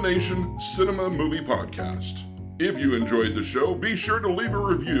Illumination Cinema Movie Podcast. If you enjoyed the show, be sure to leave a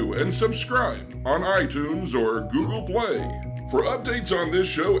review and subscribe on iTunes or Google Play. For updates on this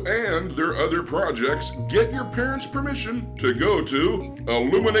show and their other projects, get your parents' permission to go to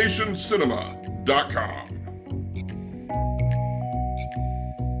illuminationcinema.com.